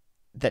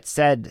that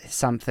said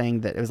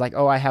something that it was like,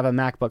 oh, I have a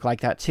MacBook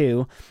like that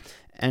too.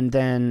 And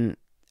then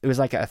it was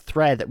like a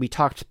thread that we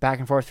talked back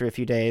and forth for a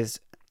few days.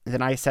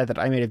 then I said that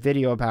I made a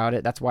video about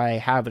it. That's why I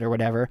have it or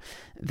whatever.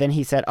 Then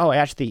he said, oh, I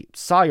actually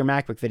saw your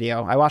MacBook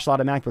video. I watched a lot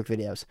of MacBook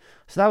videos.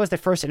 So that was the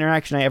first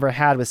interaction I ever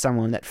had with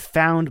someone that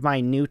found my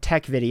new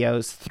tech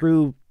videos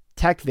through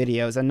tech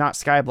videos and not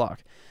Skyblock.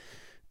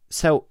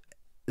 So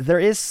there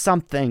is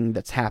something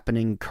that's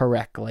happening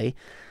correctly,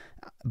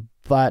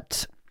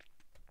 but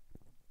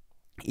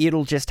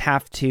it'll just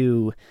have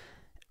to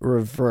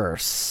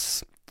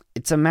reverse.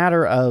 It's a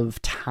matter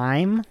of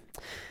time.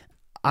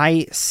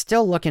 I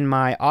still look in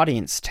my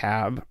audience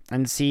tab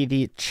and see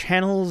the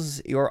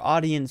channels your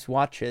audience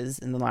watches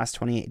in the last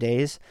 28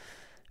 days.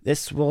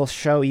 This will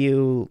show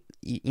you,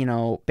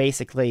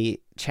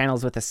 basically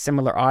channels with a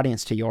similar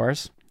audience to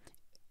yours.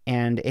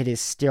 And it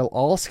is still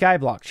all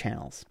Skyblock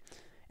channels.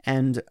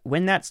 And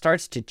when that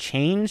starts to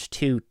change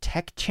to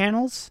tech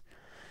channels,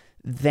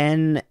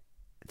 then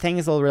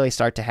things will really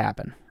start to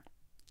happen.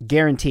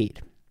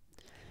 Guaranteed.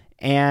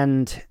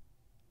 And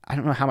I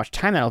don't know how much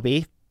time that'll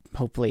be.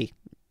 Hopefully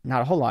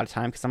not a whole lot of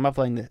time because I'm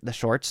uploading the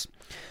shorts.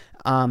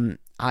 I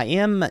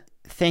am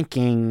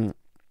thinking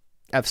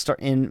of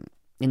in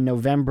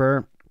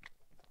November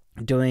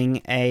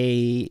doing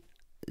the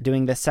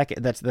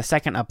second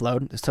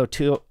upload. So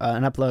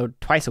an upload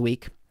twice a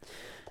week,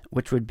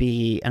 which would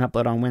be an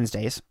upload on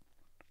Wednesdays.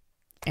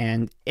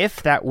 And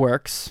if that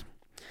works,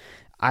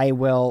 I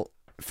will,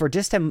 for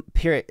just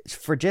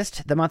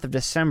the month of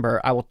December,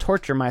 I will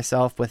torture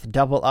myself with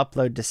double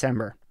upload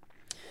December.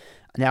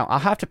 Now, I'll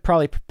have to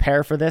probably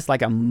prepare for this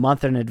like a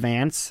month in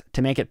advance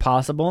to make it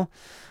possible.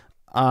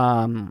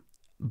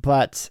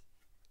 But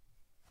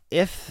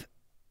if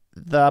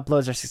the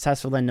uploads are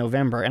successful in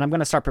November, and I'm going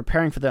to start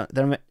preparing for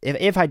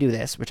if I do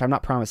this, which I'm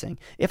not promising,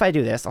 if I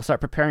do this, I'll start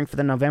preparing for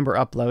the November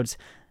uploads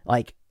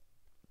like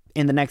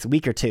in the next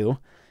week or two,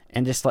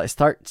 and just like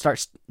start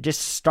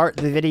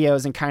the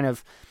videos and kind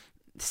of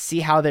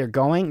see how they're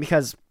going,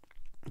 because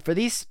for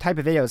these type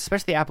of videos,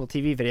 especially the Apple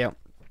TV video,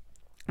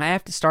 I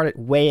have to start it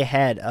way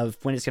ahead of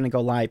when it's going to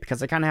go live,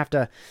 because I kind of have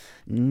to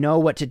know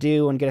what to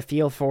do and get a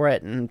feel for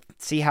it and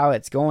see how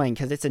it's going,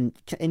 because it's an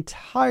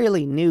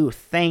entirely new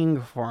thing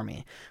for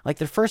me. Like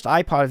the first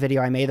iPod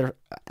video I made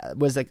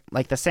was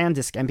like the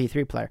SanDisk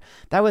MP3 player.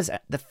 That was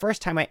the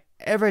first time I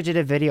ever did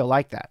a video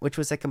like that, which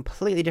was a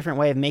completely different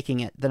way of making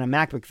it than a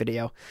MacBook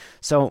video.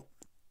 So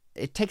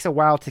it takes a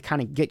while to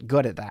kind of get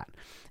good at that.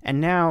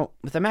 And now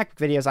with the MacBook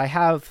videos,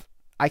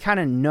 I kind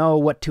of know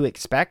what to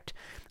expect.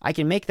 I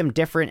can make them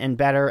different and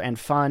better and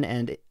fun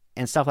and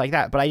stuff like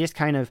that, but I just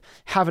kind of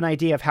have an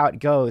idea of how it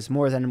goes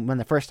more than when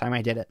the first time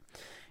I did it.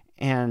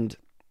 And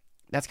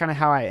that's kind of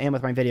how I am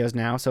with my videos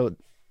now. So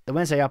the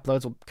Wednesday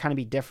uploads will kind of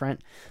be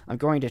different. I'm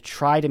going to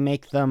try to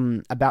make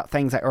them about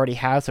things I already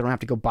have, so I don't have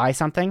to go buy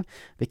something,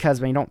 because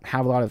when you don't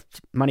have a lot of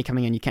money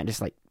coming in, you can't just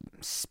like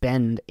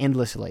spend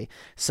endlessly.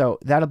 So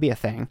that'll be a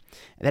thing.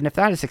 And then if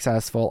that is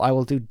successful, I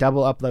will do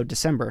double upload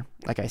December,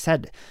 like I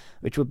said,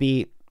 which would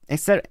be,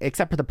 except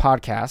for the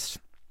podcast,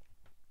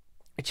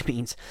 which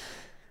means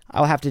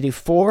I'll have to do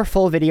 4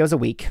 full videos a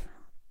week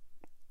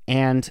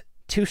and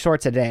 2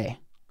 shorts a day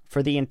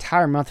for the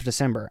entire month of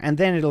December, and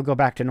then it'll go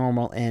back to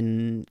normal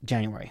in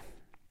January.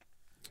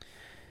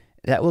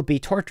 That will be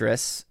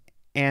torturous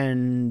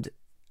and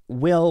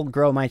will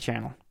grow my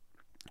channel,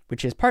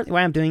 which is partly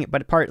why I'm doing it,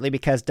 but partly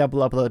because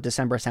double upload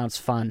December sounds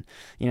fun.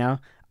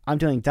 I'm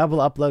doing double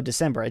upload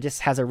December. It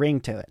just has a ring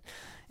to it.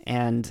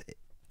 And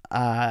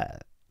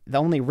the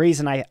only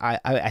reason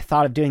I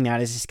thought of doing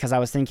that is just because I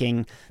was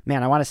thinking,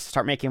 man, I want to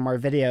start making more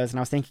videos, and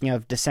I was thinking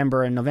of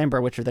December and November,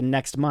 which are the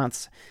next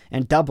months,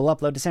 and double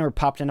upload December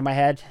popped into my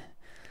head.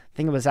 I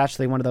think it was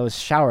actually one of those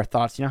shower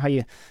thoughts. You know how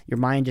your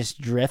mind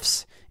just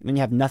drifts when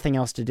you have nothing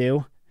else to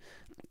do?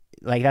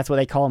 Like, that's what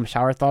they call them,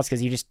 shower thoughts,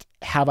 because you just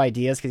have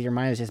ideas because your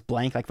mind is just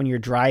blank. Like when you're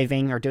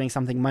driving or doing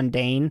something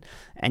mundane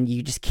and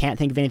you just can't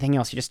think of anything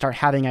else, you just start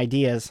having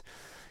ideas.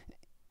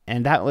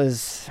 And that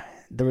was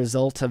the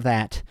result of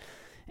that.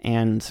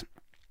 And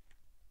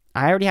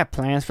I already have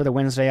plans for the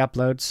Wednesday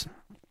uploads.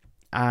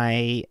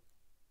 I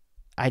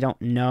don't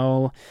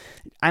know.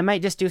 I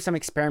might just do some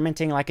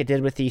experimenting like I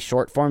did with the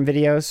short form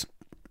videos,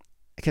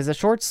 because the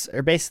shorts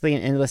are basically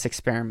an endless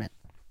experiment.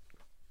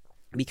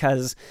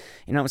 Because,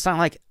 it's not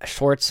like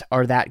shorts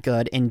are that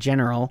good in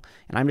general,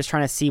 and I'm just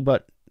trying to see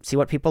what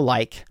people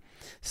like.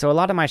 So a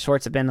lot of my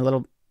shorts have been a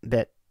little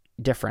bit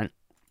different.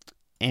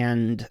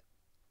 And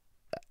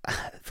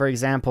for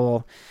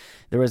example,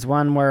 there was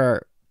one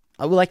where,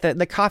 like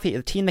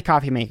the tea in the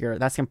coffee maker,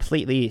 that's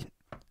completely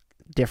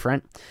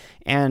different.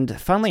 And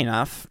funnily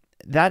enough,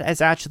 that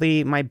is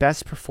actually my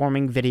best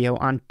performing video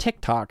on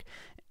TikTok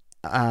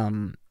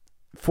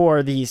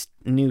for these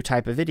new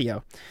type of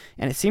video.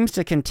 And it seems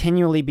to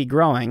continually be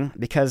growing,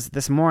 because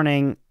this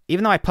morning,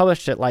 even though I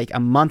published it like a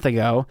month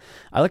ago,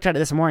 I looked at it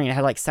this morning and it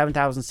had like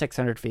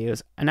 7,600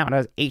 views, and now it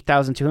has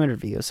 8,200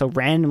 views. So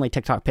randomly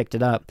TikTok picked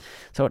it up.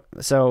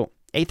 So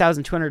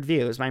 8,200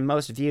 views, my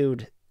most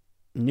viewed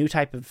new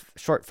type of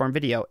short form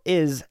video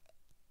is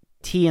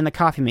tea in the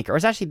coffee maker.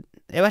 It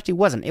actually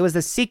wasn't. It was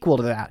the sequel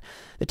to that.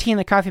 The tea in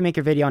the coffee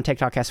maker video on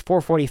TikTok has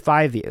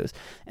 445 views.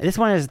 And this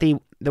one is the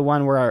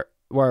one where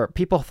where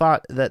people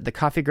thought that the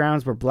coffee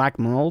grounds were black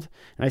mold,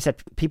 and I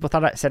said people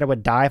thought I said I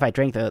would die if I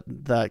drank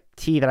the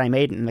tea that I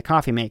made in the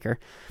coffee maker,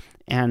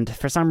 and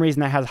for some reason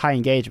that has high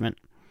engagement.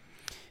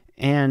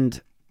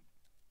 And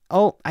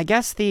I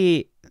guess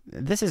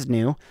this is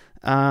new.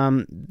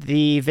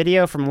 The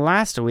video from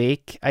last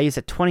week, I used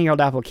a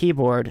 20-year-old Apple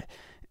keyboard,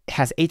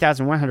 has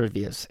 8,100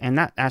 views, and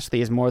that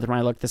actually is more than when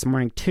I looked this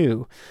morning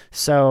too.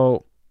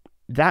 So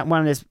that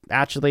one is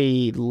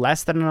actually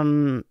less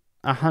than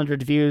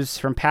 100 views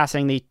from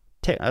passing the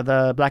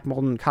Black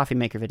Molten Coffee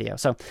Maker video.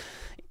 So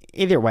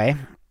either way,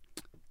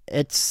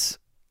 it's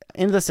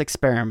endless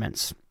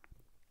experiments,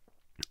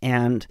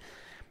 and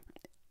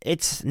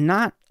it's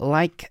not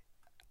like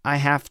I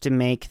have to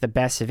make the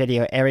best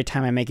video every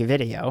time I make a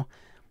video.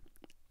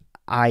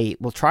 I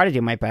will try to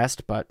do my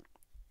best, but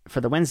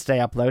for the Wednesday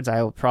uploads,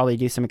 I will probably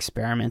do some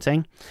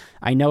experimenting.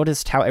 I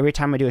noticed how every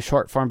time I do a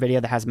short form video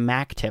that has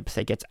Mac tips,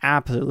 it gets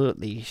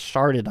absolutely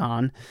sharded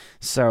on.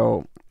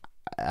 So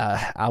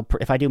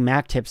if I do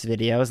Mac tips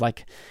videos,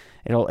 like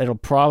it'll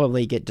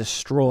probably get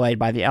destroyed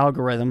by the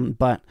algorithm.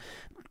 But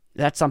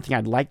that's something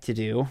I'd like to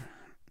do.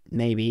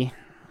 Maybe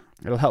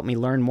it'll help me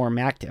learn more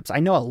Mac tips. I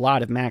know a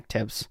lot of Mac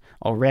tips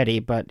already,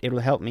 but it'll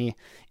help me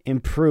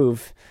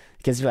improve,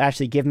 because it'll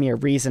actually give me a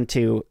reason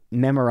to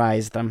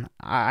memorize them.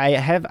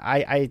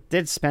 I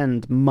did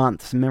spend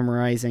months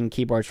memorizing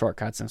keyboard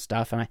shortcuts and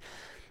stuff,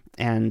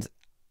 and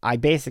I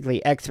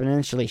basically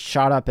exponentially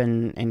shot up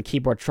in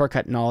keyboard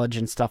shortcut knowledge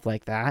and stuff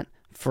like that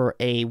for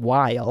a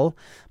while,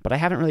 but I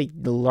haven't really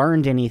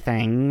learned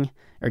anything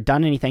or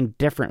done anything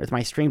different with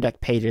my Stream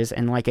Deck pages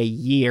in like a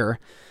year.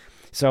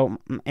 So,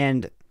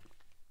 and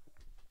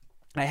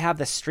I have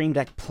the Stream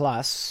Deck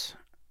Plus,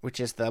 which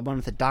is the one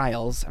with the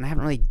dials, and I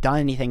haven't really done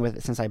anything with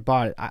it since I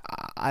bought it.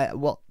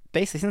 Well,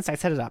 basically, since I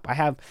set it up, I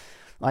have,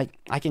 like,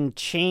 I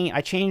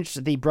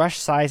changed the brush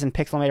size in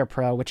Pixelmator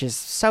Pro, which is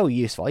so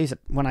useful. I use it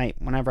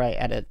whenever I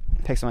edit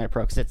Pixelmator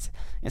Pro, because it's,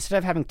 instead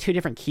of having two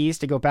different keys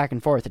to go back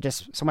and forth, it's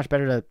just so much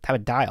better to have a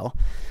dial.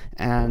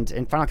 And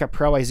in Final Cut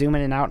Pro, I zoom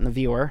in and out in the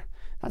viewer.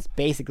 That's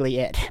basically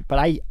it. But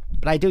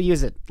I do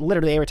use it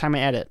literally every time I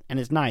edit, and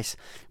it's nice.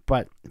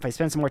 But if I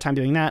spend some more time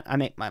doing that, I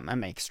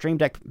make Stream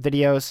Deck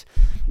videos,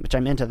 which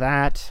I'm into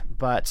that.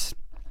 But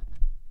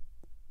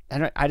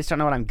I just don't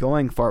know what I'm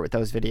going for with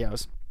those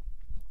videos,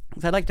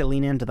 because I'd like to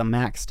lean into the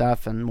Mac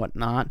stuff and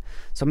whatnot.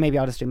 So maybe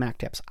I'll just do Mac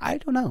tips. I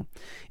don't know.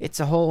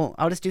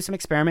 I'll just do some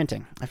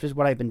experimenting. That's just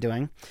what I've been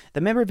doing.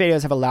 The member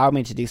videos have allowed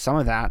me to do some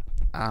of that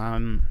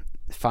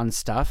fun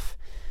stuff.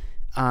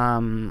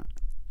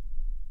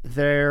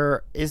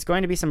 There is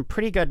going to be some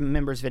pretty good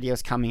members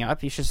videos coming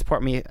up. You should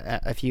support me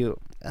if you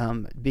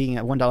being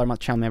a $1 a month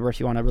channel member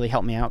if you want to really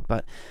help me out.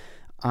 But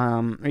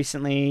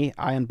recently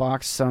I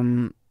unboxed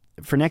some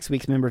for next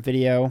week's member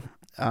video,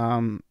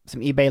 some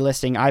eBay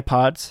listing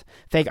iPods,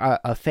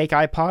 a fake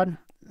iPod.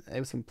 It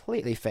was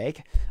completely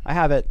fake. I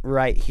have it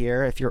right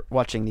here if you're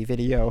watching the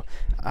video.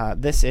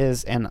 This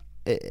is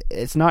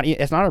it's not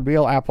a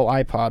real Apple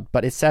iPod,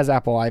 but it says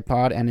Apple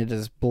iPod, and it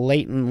is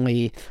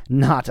blatantly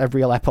not a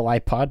real Apple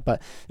iPod.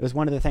 But it was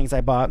one of the things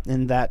I bought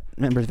in that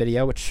members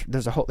video, which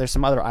there's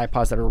some other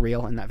iPods that are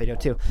real in that video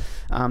too,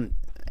 and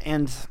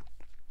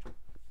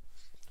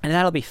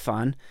that'll be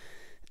fun.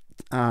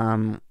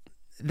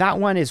 That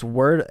one is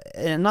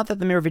not that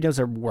the mirror videos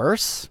are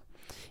worse,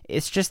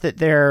 it's just that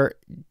they're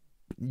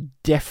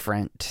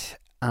different.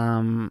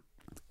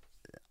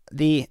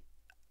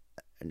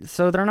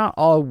 So they're not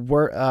all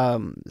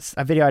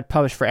a video I'd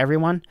publish for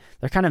everyone.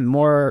 They're kind of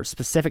more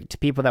specific to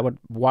people that would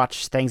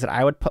watch things that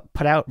I would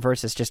put out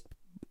versus just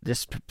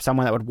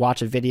someone that would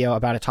watch a video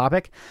about a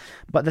topic.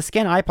 But the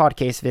Skin iPod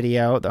case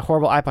video, the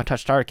horrible iPod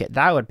Touch starter kit,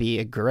 that would be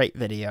a great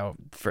video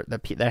for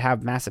that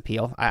have mass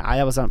appeal.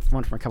 I was on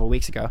one from a couple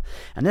weeks ago,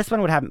 and this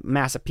one would have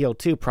mass appeal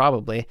too,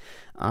 probably.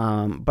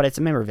 But it's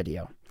a member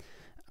video.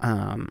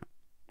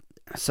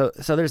 So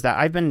there's that.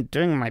 I've been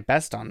doing my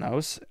best on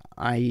those.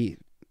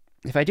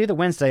 If I do the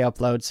Wednesday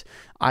uploads,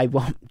 I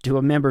won't do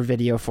a member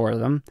video for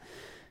them.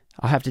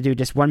 I'll have to do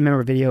just one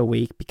member video a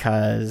week,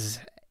 because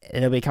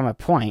it'll become a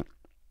point.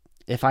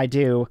 If I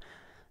do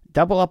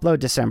double upload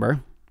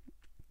December,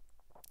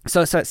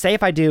 so say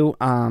if I do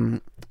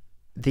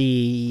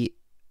the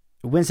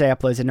Wednesday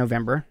uploads in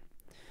November,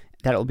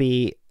 that'll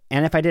be,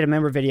 and if I did a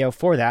member video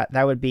for that,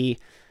 that would be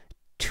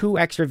 2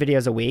 extra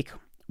videos a week,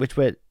 which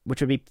would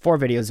be 4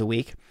 videos a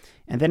week.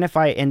 And then if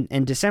I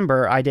in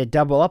December I did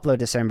double upload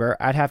December,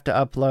 I'd have to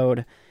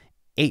upload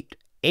 8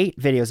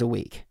 videos a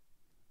week.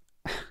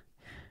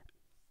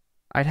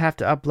 I'd have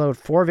to upload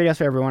 4 videos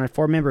for everyone, and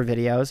 4 member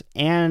videos,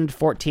 and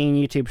 14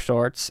 YouTube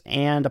shorts,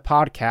 and a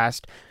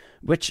podcast,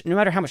 which no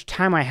matter how much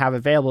time I have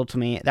available to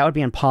me, that would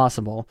be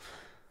impossible,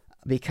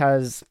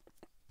 because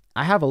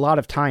I have a lot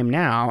of time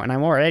now, and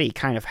I'm already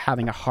kind of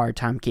having a hard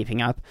time keeping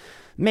up.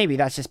 Maybe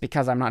that's just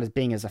because I'm not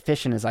being as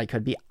efficient as I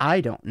could be. I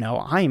don't know.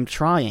 I am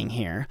trying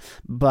here.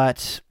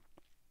 But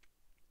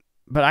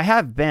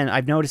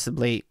I've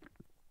noticeably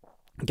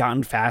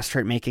gotten faster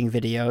at making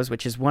videos,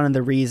 which is one of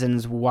the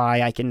reasons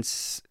why I can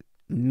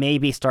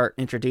maybe start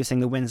introducing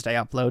the Wednesday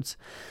uploads,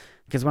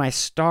 Because when I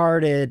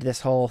started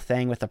this whole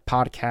thing with the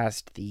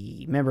podcast,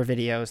 the member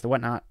videos, the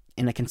whatnot,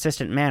 in a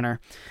consistent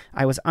manner,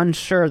 I was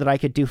unsure that I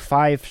could do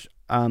five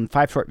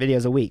short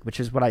videos a week,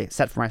 which is what I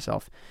set for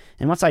myself.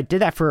 And once I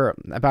did that for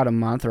about a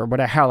month or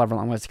whatever, however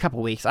long it was, a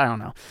couple weeks, I don't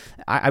know,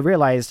 I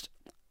realized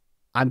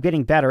I'm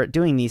getting better at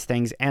doing these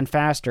things and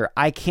faster.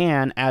 I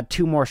can add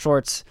 2 more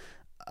shorts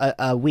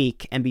a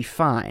week and be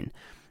fine.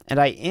 And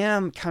I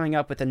am coming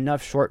up with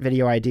enough short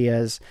video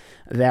ideas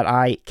that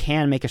I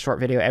can make a short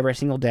video every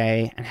single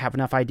day and have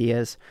enough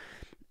ideas.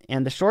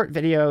 And the short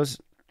videos,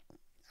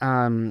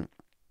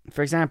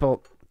 for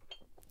example,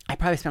 I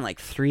probably spent like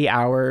 3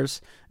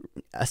 hours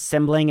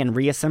assembling and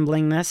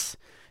reassembling this,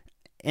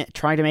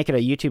 trying to make it a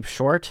YouTube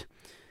short.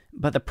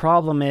 But the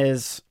problem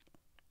is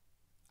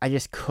I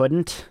just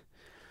couldn't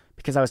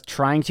because I was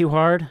trying too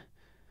hard,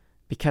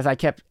 because I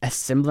kept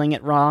assembling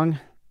it wrong.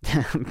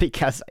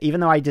 Because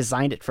even though I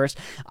designed it first,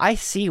 I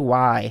see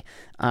why,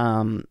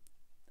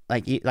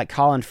 like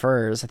Colin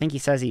Furs, I think he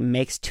says he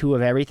makes 2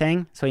 of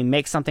everything. So he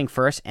makes something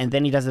first, and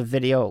then he does a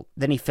video,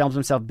 then he films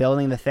himself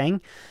building the thing.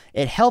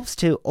 It helps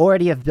to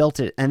already have built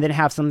it and then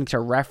have something to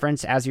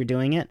reference as you're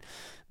doing it,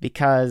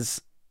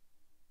 because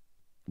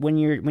when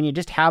you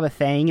just have a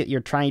thing that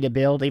you're trying to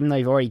build, even though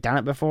you've already done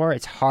it before,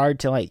 it's hard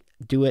to like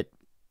do it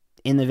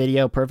in the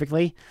video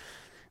perfectly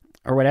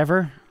or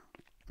whatever.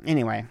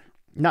 Anyway,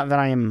 not that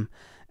I am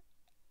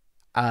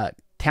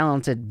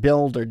talented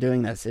builder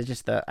doing this. It's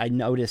just that I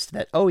noticed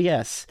that, oh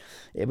yes,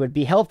 it would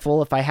be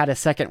helpful if I had a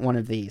second one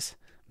of these,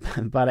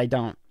 but I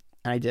don't,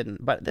 and I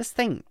didn't. But this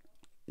thing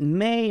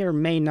may or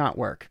may not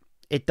work.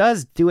 It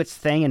does do its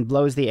thing and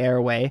blows the air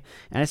away,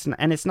 and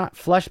it's not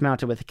flush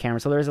mounted with the camera,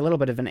 so there's a little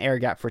bit of an air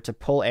gap for it to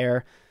pull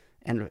air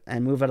and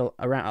move it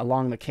around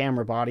along the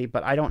camera body.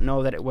 But I don't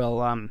know that it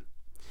will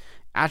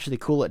actually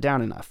cool it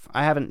down enough.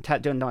 I haven't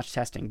done much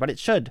testing, but it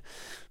should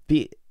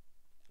be.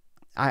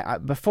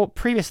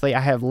 Previously,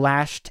 I have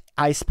lashed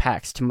ice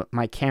packs to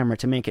my camera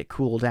to make it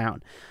cool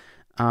down.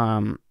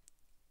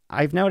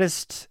 I've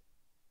noticed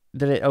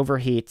that it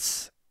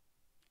overheats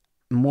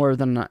more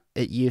than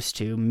it used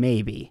to,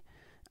 maybe.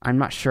 I'm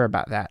not sure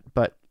about that,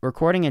 but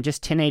recording at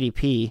just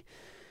 1080p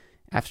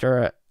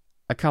after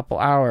a couple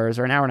hours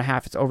or an hour and a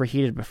half, it's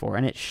overheated before,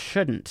 and it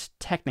shouldn't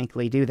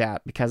technically do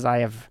that because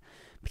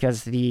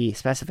the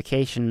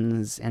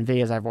specifications and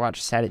videos I've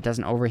watched said it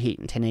doesn't overheat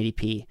in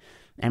 1080p.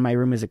 And my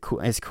room is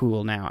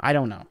cool now. I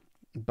don't know.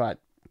 But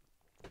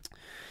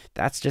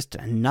that's just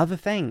another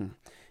thing.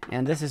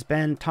 And this has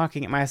been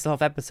Talking at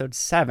Myself, episode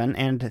 7.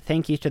 And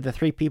thank you to the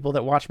 3 people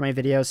that watch my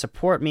videos.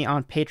 Support me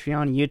on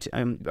Patreon,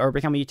 YouTube, or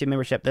become a YouTube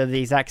membership. They're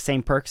the exact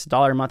same perks.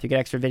 $1 a month, you get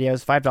extra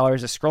videos. $5,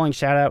 a scrolling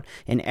shout out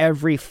in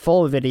every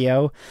full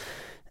video.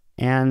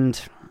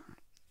 And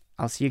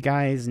I'll see you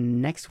guys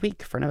next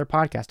week for another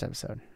podcast episode.